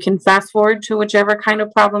 You can fast forward to whichever kind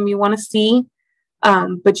of problem you want to see,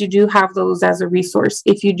 but you do have those as a resource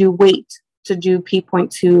if you do wait to do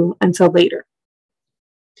P.2 until later.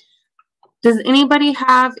 Does anybody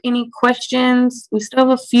have any questions? We still have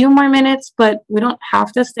a few more minutes, but we don't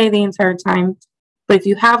have to stay the entire time. But if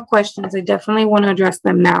you have questions, I definitely want to address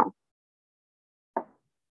them now.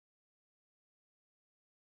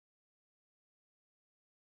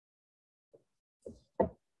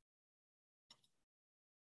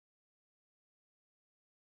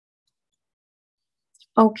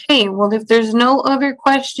 Okay, well, if there's no other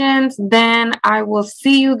questions, then I will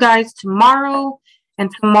see you guys tomorrow. And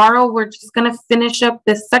tomorrow we're just going to finish up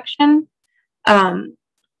this section. And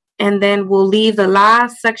then we'll leave the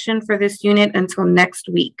last section for this unit until next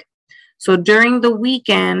week. So during the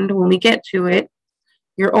weekend, when we get to it,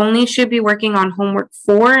 you only should be working on homework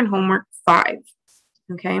 4 and homework 5.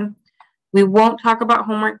 Okay? We won't talk about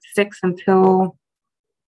homework 6 until,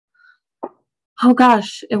 oh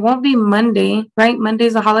gosh, it won't be Monday, right?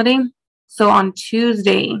 Monday's a holiday. So on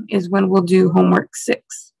Tuesday is when we'll do homework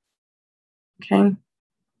 6. Okay?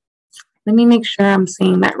 Let me make sure I'm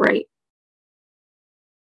saying that right.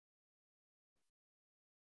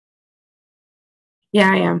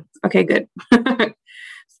 Yeah, I am. Okay, good.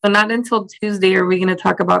 So not until Tuesday are we going to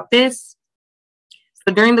talk about this.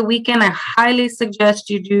 So during the weekend, I highly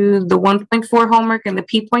suggest you do the 1.4 homework and the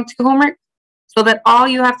P.2 homework so that all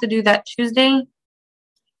you have to do that Tuesday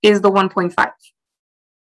is the 1.5.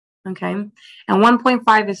 Okay? And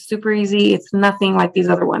 1.5 is super easy. It's nothing like these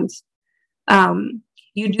other ones.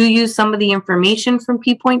 You do use some of the information from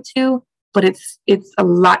P.2, but it's a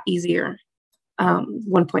lot easier,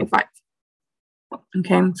 1.5.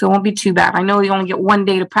 Okay, so it won't be too bad. I know you only get 1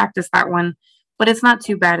 day to practice that one, but it's not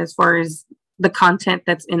too bad as far as the content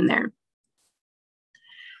that's in there.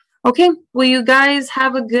 Okay, well, you guys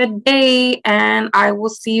have a good day, and I will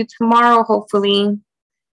see you tomorrow, hopefully.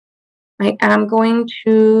 I am going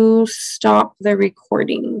to stop the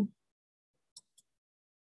recording.